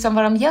 Eller liksom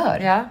vad de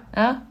gör.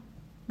 Ja.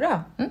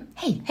 Bra.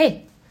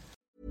 Hej.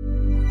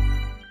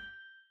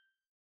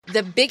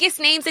 The biggest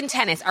names in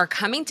tennis are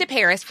coming to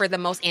Paris for the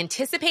most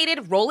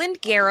anticipated Roland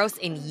Garros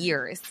in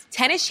years.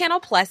 Tennis Channel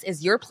Plus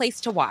is your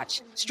place to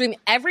watch. Stream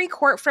every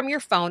court from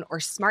your phone or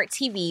smart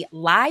TV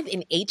live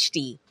in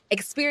HD.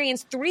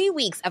 Experience 3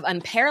 weeks of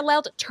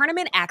unparalleled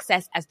tournament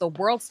access as the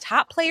world's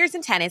top players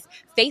in tennis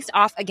face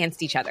off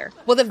against each other.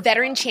 Will the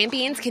veteran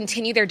champions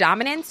continue their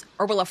dominance,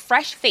 or will a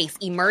fresh face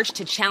emerge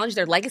to challenge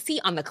their legacy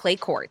on the clay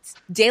courts?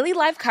 Daily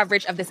live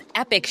coverage of this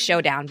epic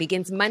showdown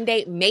begins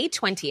Monday, May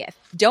 20th.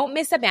 Don't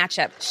miss a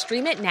matchup.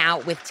 Stream it now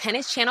with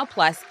Tennis Channel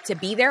Plus to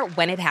be there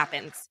when it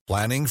happens.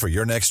 Planning for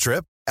your next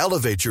trip?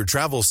 Elevate your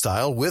travel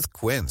style with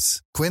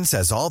Quince. Quince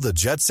has all the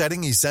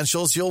jet-setting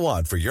essentials you'll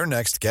want for your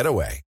next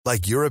getaway,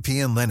 like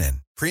European linen,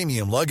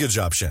 premium luggage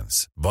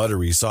options,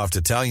 buttery soft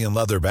Italian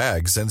leather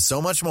bags, and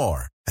so much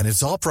more. And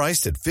it's all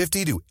priced at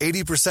 50 to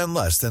 80%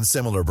 less than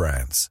similar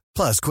brands.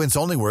 Plus, Quince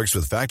only works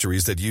with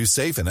factories that use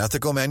safe and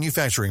ethical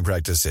manufacturing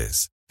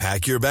practices.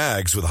 Pack your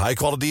bags with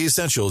high-quality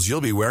essentials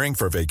you'll be wearing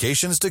for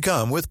vacations to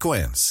come with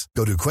Quince.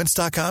 Go to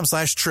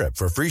quince.com/trip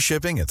for free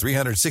shipping and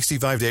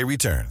 365-day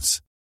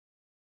returns.